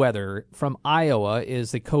Merriweather from Iowa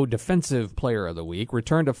is the co-defensive player of the week.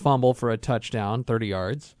 Returned a fumble for a touchdown, 30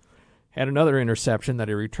 yards. Had another interception that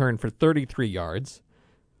he returned for 33 yards.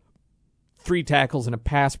 3 tackles and a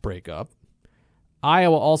pass breakup.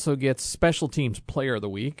 Iowa also gets special teams player of the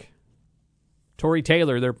week. Torrey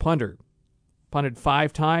Taylor, their punter, punted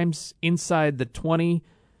 5 times inside the 20.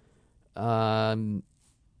 5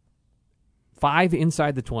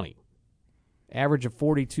 inside the 20. Average of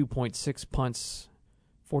 42.6 punts,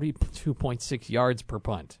 42.6 yards per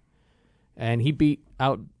punt. And he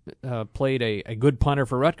played a good punter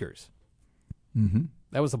for Rutgers. Mm-hmm.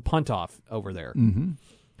 That was a punt off over there. Mm-hmm.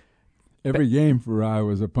 Every game for Iowa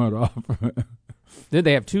was a punt off. Did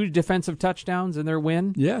they have 2 defensive touchdowns in their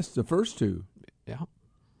win? Yes, the first 2. Yeah.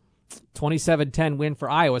 27-10 win for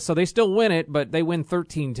Iowa. So they still win it, but they win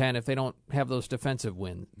 13-10 if they don't have those defensive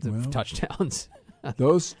touchdowns.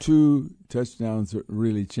 Those 2 touchdowns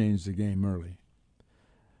really changed the game early.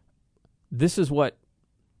 This is what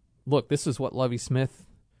Lovie Smith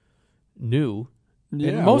knew.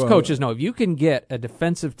 Yeah, and most coaches know. If you can get a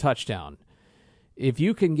defensive touchdown, if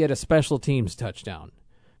you can get a special teams touchdown,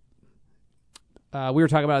 we were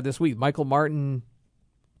talking about it this week. Michael Martin,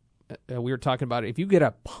 we were talking about it. If you get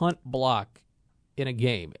a punt block in a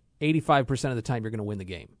game, 85% of the time you're going to win the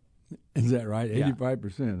game. Is that right?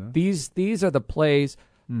 85%, huh? These are the plays.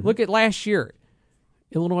 Mm-hmm. Look at last year.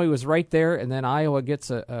 Illinois was right there, and then Iowa gets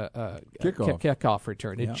a kickoff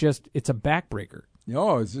return. It's a backbreaker.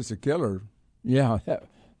 Oh, it's just a killer. Yeah,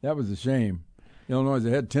 that was a shame. Illinois is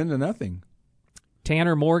ahead 10-0.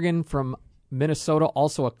 Tanner Morgan from Minnesota,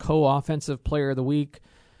 also a co-offensive player of the week.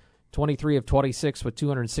 23 of 26 with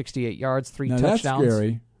 268 yards, 3 touchdowns. That's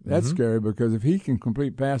scary. That's scary because if he can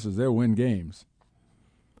complete passes, they'll win games.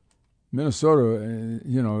 Minnesota,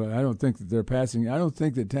 I don't think that they're passing. I don't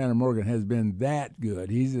think that Tanner Morgan has been that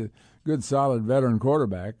good. He's a good, solid veteran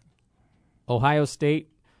quarterback. Ohio State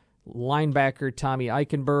linebacker Tommy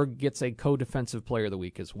Eichenberg gets a co-defensive player of the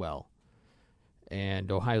week as well.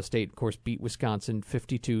 And Ohio State, of course, beat Wisconsin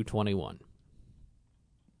 52-21.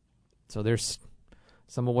 So there's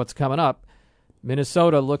some of what's coming up.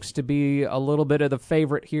 Minnesota looks to be a little bit of the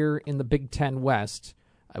favorite here in the Big Ten West.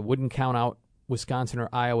 I wouldn't count out Wisconsin or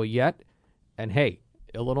Iowa yet. And, hey,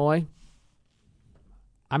 Illinois,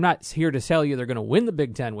 I'm not here to tell you they're going to win the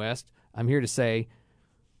Big Ten West. I'm here to say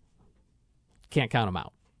can't count them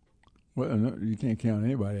out. Well, no, you can't count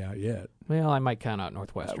anybody out yet. Well, I might count out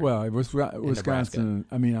Northwestern. Wisconsin,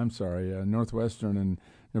 Northwestern and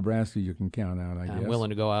Nebraska you can count out, I guess. I'm willing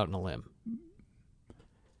to go out on a limb.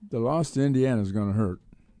 The loss to Indiana is going to hurt.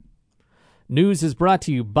 News is brought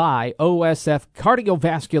to you by OSF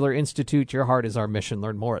Cardiovascular Institute. Your heart is our mission.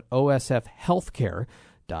 Learn more at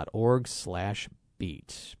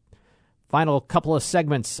osfhealthcare.org/beat. Final couple of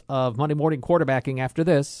segments of Monday Morning Quarterbacking after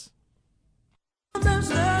this.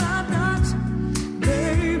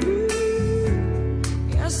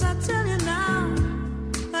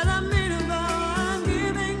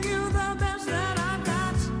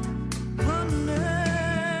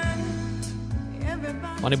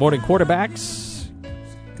 Monday Morning Quarterbacks.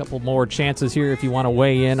 A couple more chances here if you want to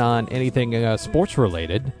weigh in on anything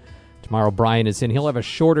sports-related. Tomorrow, Brian is in. He'll have a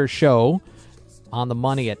shorter show on the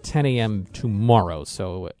money at 10 a.m. tomorrow,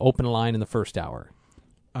 so open line in the first hour.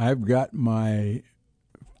 I've got my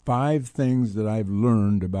 5 things that I've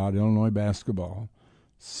learned about Illinois basketball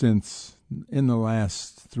since in the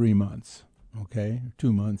last 3 months, okay?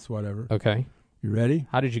 2 months, whatever. Okay. You ready?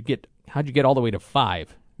 How'd you get all the way to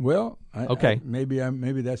 5? Well,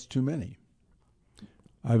 maybe that's too many.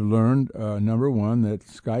 I've learned, number 1, that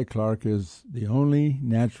Sky Clark is the only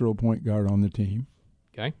natural point guard on the team.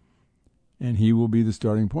 Okay. and he will be the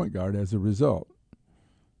starting point guard as a result.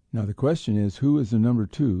 Now the question is, who is the number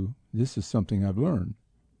 2? This is something I've learned.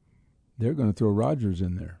 They're going to throw Rogers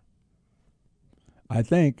in there. I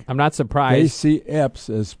think I'm not surprised. They see Epps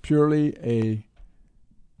as purely as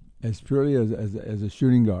a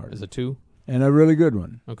shooting guard, as a 2, and a really good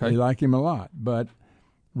one. Okay, they like him a lot, but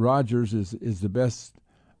Rogers is the best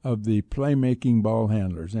of the playmaking ball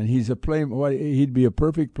handlers, and he'd be a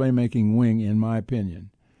perfect playmaking wing in my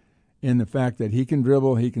opinion. In the fact that he can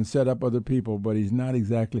dribble, he can set up other people, but he's not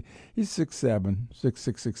exactly. He's 6'7",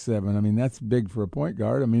 6'7". I mean, that's big for a point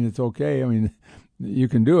guard. I mean, it's okay. I mean, you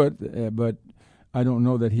can do it, but I don't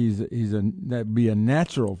know that that'd be a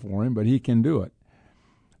natural for him, but he can do it.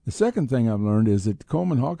 The second thing I've learned is that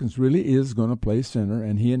Coleman Hawkins really is going to play center,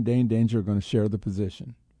 and he and Dane Danger are going to share the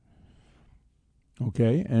position.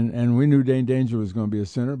 Okay, and we knew Dane Danger was going to be a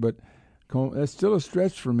center, but that's still a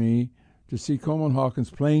stretch for me to see Coleman Hawkins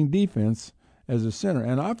playing defense as a center.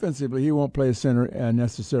 And offensively, he won't play a center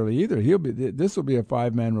necessarily either. This will be a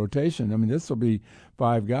 5-man rotation. I mean, this will be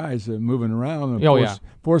 5 guys moving around and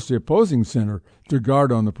force the opposing center to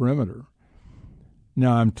guard on the perimeter.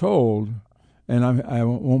 Now, I'm told, and I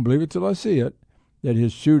won't believe it till I see it, that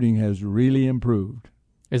his shooting has really improved.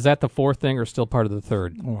 Is that the 4th thing or still part of the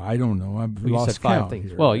 3rd? Oh, I don't know. I've lost lost count. 5 things.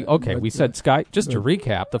 Here. Well, okay, we said Sky. Just to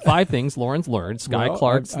recap, the 5 things Loren's learned. Sky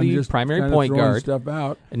Clark's the primary point guard. Stuff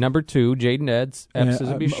out. And number 2, Jaden Epps is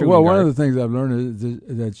to be shooting guard. One of the things I've learned is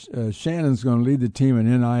that Shannon's going to lead the team in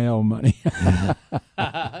NIL money.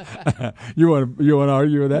 You want to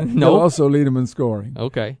argue with that? No. He'll also lead them in scoring.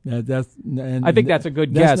 Okay. I think that's a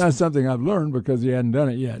good guess. That's not something I've learned because he hadn't done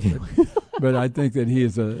it yet. But I think that he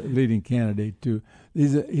is a leading candidate too.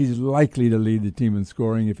 He's likely to lead the team in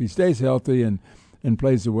scoring if he stays healthy and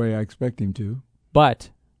plays the way I expect him to.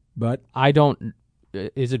 But I don't.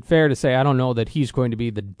 Is it fair to say I don't know that he's going to be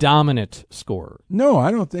the dominant scorer? No, I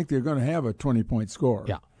don't think they're going to have a 20-point scorer.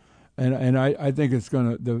 Yeah, and I think it's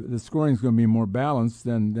going to the scoring is going to be more balanced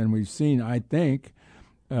than we've seen. I think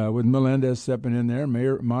with Melendez stepping in there,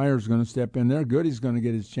 Meyer's going to step in there. Goody's going to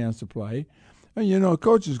get his chance to play. And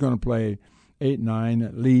coach is going to play 8-9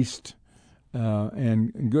 at least.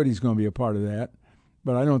 And Goody's going to be a part of that.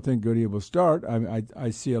 But I don't think Goody will start. I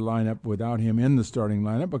see a lineup without him in the starting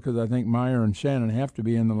lineup because I think Meyer and Shannon have to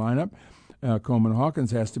be in the lineup. Coleman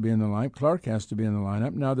Hawkins has to be in the lineup. Clark has to be in the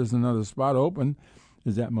lineup. Now there's another spot open.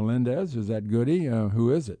 Is that Melendez? Is that Goody?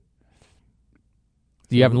 Who is it?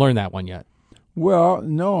 You haven't learned that one yet. Well,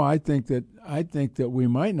 no. I think that we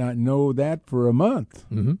might not know that for a month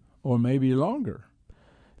or maybe longer.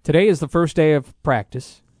 Today is the first day of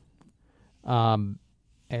practice. And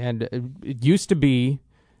it used to be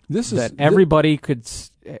that everybody could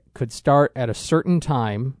start at a certain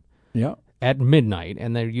time at midnight,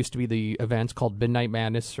 and there used to be the events called Midnight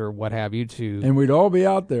Madness or what have you and we'd all be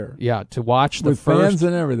out there. Yeah, to watch the with first fans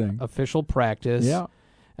and everything. Official practice. Yeah.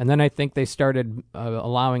 And then I think they started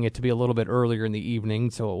allowing it to be a little bit earlier in the evening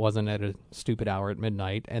so it wasn't at a stupid hour at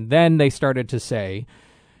midnight. And then they started to say,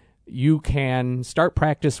 you can start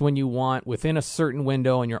practice when you want within a certain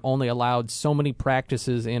window, and you're only allowed so many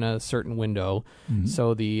practices in a certain window. Mm-hmm.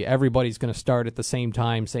 So everybody's going to start at the same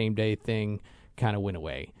time, same day thing kind of went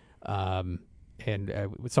away. And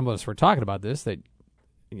some of us were talking about this, that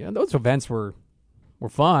those events were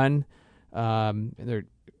fun.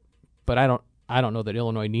 But I don't know that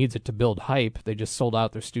Illinois needs it to build hype. They just sold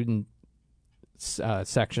out their student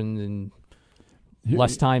section in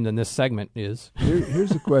less time than this segment is.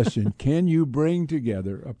 Here's a question. Can you bring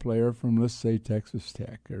together a player from, let's say, Texas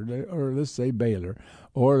Tech or let's say Baylor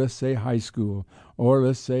or let's say high school or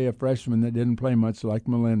let's say a freshman that didn't play much like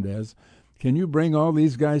Melendez? Can you bring all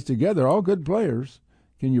these guys together, all good players?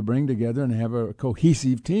 Can you bring together and have a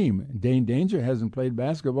cohesive team? Dane Danger hasn't played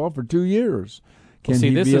basketball for 2 years. Can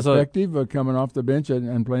he be effective coming off the bench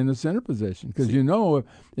and playing the center position? Because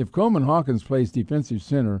if Coleman Hawkins plays defensive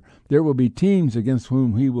center, there will be teams against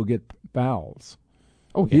whom he will get fouls.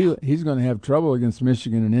 Oh, yeah. He's going to have trouble against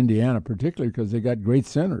Michigan and Indiana, particularly because they got great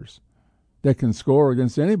centers that can score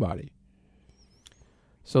against anybody.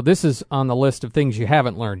 So this is on the list of things you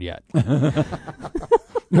haven't learned yet.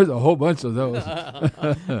 There's a whole bunch of those.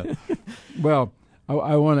 Well,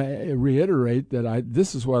 I want to reiterate that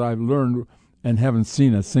this is what I've learned and haven't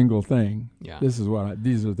seen a single thing. Yeah. These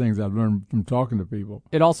are things I've learned from talking to people.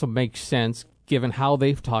 It also makes sense given how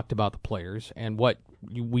they've talked about the players and what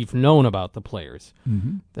we've known about the players.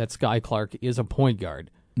 Mm-hmm. That Sky Clark is a point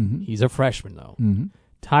guard. Mm-hmm. He's a freshman, though. Mm-hmm.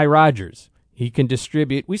 Ty Rogers, he can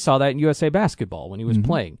distribute. We saw that in USA Basketball when he was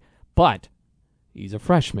playing. But he's a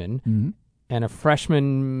freshman, and a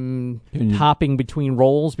freshman hopping between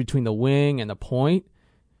roles, between the wing and the point,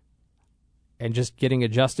 and just getting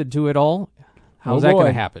adjusted to it all? How's that going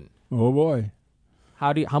to happen? Oh, boy.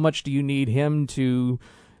 How much do you need him to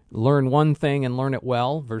learn one thing and learn it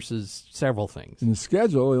well versus several things? In the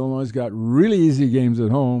schedule, Illinois got really easy games at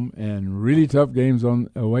home and really tough games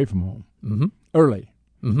away from home early.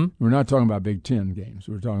 Mm-hmm. We're not talking about Big Ten games.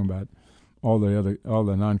 We're talking about all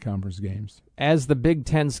the non-conference games. As the Big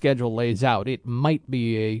Ten schedule lays out, it might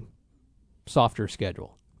be a softer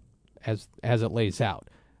schedule as it lays out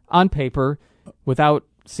on paper without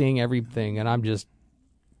seeing everything. And I'm just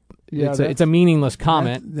it's a meaningless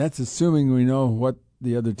comment. That's assuming we know what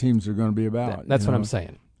the other teams are going to be about. That's what I'm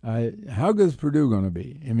saying. How good is Purdue going to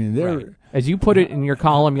be? I mean, they're right. As you put it in your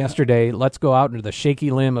column yesterday. Let's go out into the shaky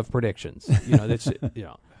limb of predictions.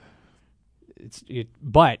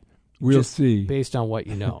 But we'll see based on what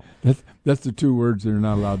you know. That's the two words they're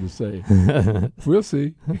not allowed to say. We'll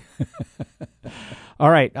see. All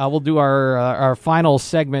right, we'll do our final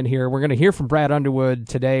segment here. We're going to hear from Brad Underwood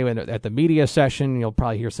today at the media session. You'll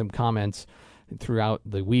probably hear some comments throughout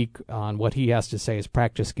the week on what he has to say as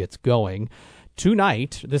practice gets going.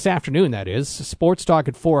 Tonight, this afternoon, that is, Sports Talk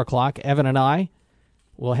at 4 o'clock. Evan and I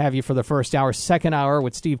will have you for the first hour. Second hour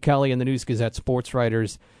with Steve Kelly and the News-Gazette sports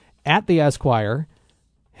writers at the Esquire.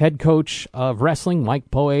 Head coach of wrestling, Mike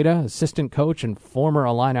Poeta, assistant coach and former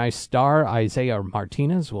Illini star Isaiah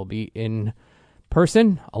Martinez will be in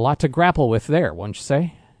person. A lot to grapple with there, wouldn't you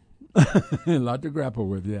say? A lot to grapple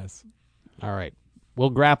with, yes. All right. We'll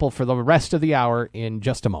grapple for the rest of the hour in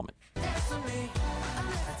just a moment.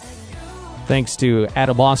 Thanks to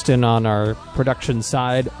Adam Austin on our production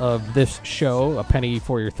side of this show. A penny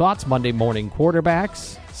for your thoughts, Monday morning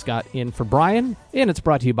quarterbacks. Scott in for Brian, and it's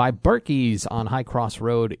brought to you by Berkey's on High Cross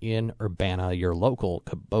Road in Urbana, your local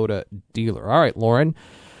Kubota dealer. All right, Loren,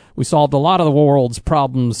 we solved a lot of the world's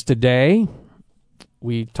problems today.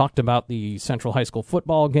 We talked about the Central High School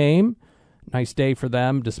football game. Nice day for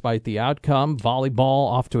them despite the outcome. Volleyball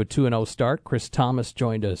off to a 2-0 start. Chris Tamas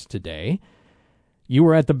joined us today. You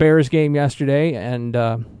were at the Bears game yesterday, and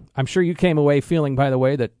I'm sure you came away feeling, by the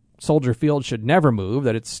way, that Soldier Field should never move,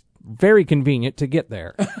 that it's very convenient to get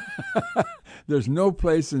there. There's no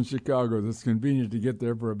place in Chicago that's convenient to get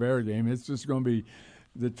there for a Bear game. It's just going to be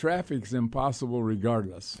the traffic's impossible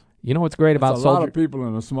regardless. You know what's great about Soldier? A lot of people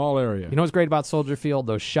in a small area. You know what's great about Soldier Field?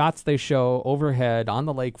 Those shots they show overhead on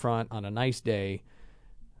the lakefront on a nice day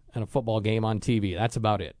and a football game on TV. That's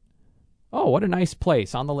about it. Oh, what a nice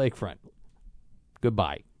place on the lakefront.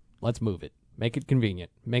 Goodbye. Let's move it. Make it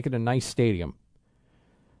convenient. Make it a nice stadium.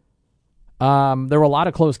 There were a lot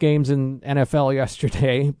of close games in NFL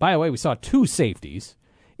yesterday. By the way, we saw two safeties.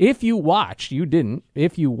 If you watched, you didn't.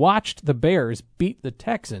 If you watched the Bears beat the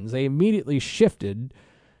Texans, they immediately shifted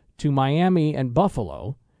to Miami and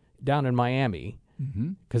Buffalo down in Miami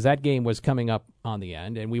because that game was coming up on the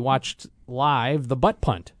end, and we watched live the butt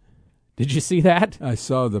punt. Did you see that? I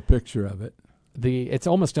saw the picture of it. It's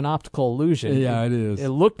almost an optical illusion. Yeah, it is. It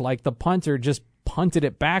looked like the punter just punted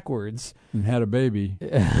it backwards. And had a baby.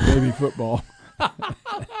 Baby football.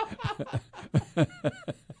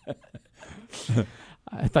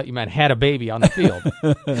 I thought you meant had a baby on the field.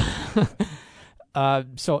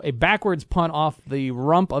 So a backwards punt off the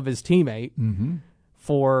rump of his teammate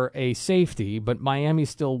for a safety, but Miami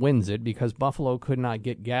still wins it because Buffalo could not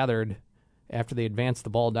get gathered after they advanced the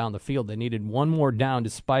ball down the field. They needed one more down to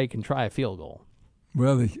spike and try a field goal.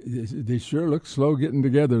 Well, they sure look slow getting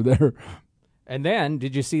together there. And then,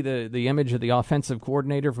 did you see the image of the offensive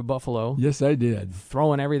coordinator for Buffalo? Yes, I did.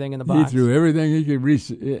 Throwing everything in the box. He threw everything he could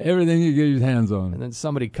reach, everything he could get his hands on. And then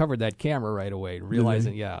somebody covered that camera right away,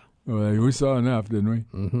 realizing, Well, we saw enough, didn't we?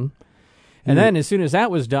 Mm-hmm. And then, as soon as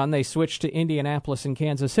that was done, they switched to Indianapolis and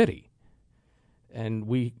Kansas City. And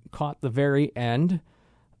we caught the very end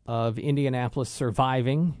of Indianapolis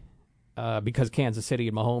surviving because Kansas City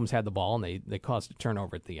and Mahomes had the ball, and they caused a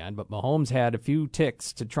turnover at the end. But Mahomes had a few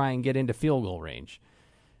ticks to try and get into field goal range.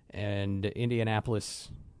 And Indianapolis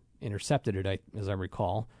intercepted it, as I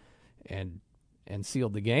recall, and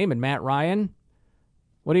sealed the game. And Matt Ryan,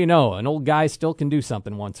 what do you know? An old guy still can do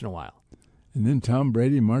something once in a while. And then Tom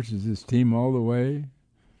Brady marches his team all the way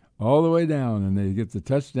down, and they get the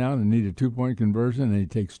touchdown and need a 2-point conversion, and he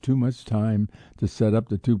takes too much time to set up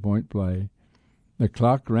the 2-point play. The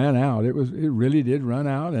clock ran out. It really did run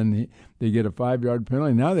out, and they get a 5-yard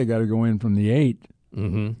penalty. Now they got to go in from the 8,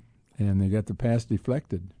 and they got the pass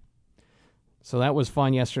deflected. So that was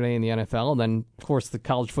fun yesterday in the NFL. And then, of course, the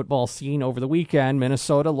college football scene over the weekend.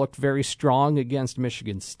 Minnesota looked very strong against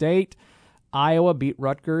Michigan State. Iowa beat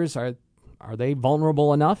Rutgers. Are they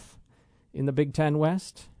vulnerable enough in the Big Ten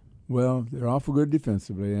West? Well, they're awful good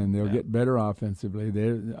defensively, and they'll get better offensively.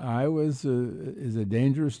 Iowa is a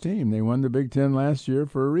dangerous team. They won the Big Ten last year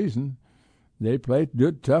for a reason. They play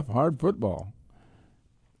good, tough, hard football.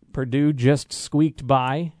 Purdue just squeaked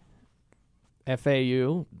by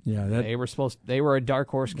FAU. Yeah, they were a dark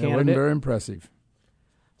horse candidate. That wasn't very impressive.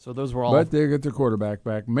 So those were all. But they get the quarterback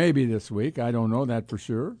back maybe this week. I don't know that for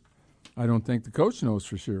sure. I don't think the coach knows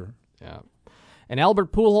for sure. Yeah. And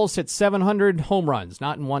Albert Pujols hit 700 home runs,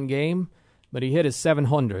 not in one game, but he hit his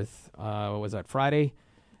 700th. Was that Friday?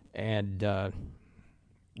 And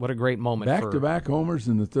what a great moment. Back-to-back homers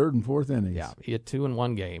in the third and fourth innings. Yeah, he hit 2 in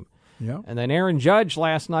one game. Yeah. And then Aaron Judge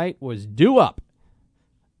last night was due up.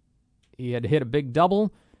 He had hit a big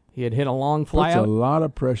double. He had hit a long flyout. Puts a lot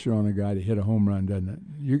of pressure on a guy to hit a home run, doesn't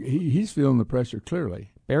it? He's feeling the pressure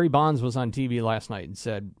clearly. Barry Bonds was on TV last night and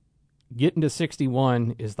said, getting to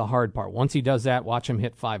 61 is the hard part. Once he does that, watch him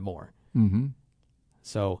hit 5 more. Mm-hmm.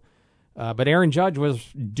 So, but Aaron Judge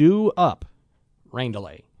was due up, rain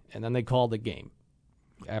delay, and then they called the game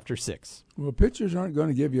after 6. Well, pitchers aren't going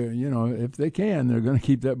to give you, if they can, they're going to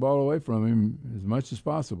keep that ball away from him as much as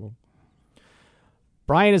possible.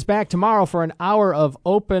 Brian is back tomorrow for an hour of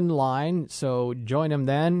open line, so join him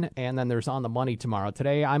then, and then there's On the Money tomorrow.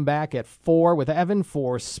 Today I'm back at 4 with Evan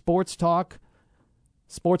for Sports Talk.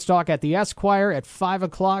 Sports Talk at the Esquire at 5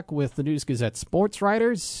 o'clock with the News Gazette sports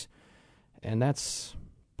writers. And that's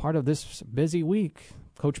part of this busy week.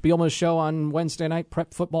 Coach Bielma's show on Wednesday night,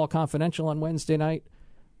 Prep Football Confidential on Wednesday night,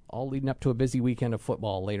 all leading up to a busy weekend of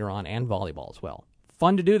football later on and volleyball as well.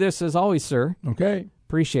 Fun to do this as always, sir. Okay.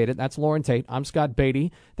 Appreciate it. That's Loren Tate. I'm Scott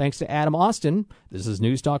Beatty. Thanks to Adam Austin. This is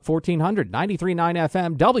News Talk 1400,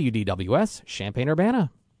 93.9 FM, WDWS,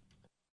 Champaign-Urbana.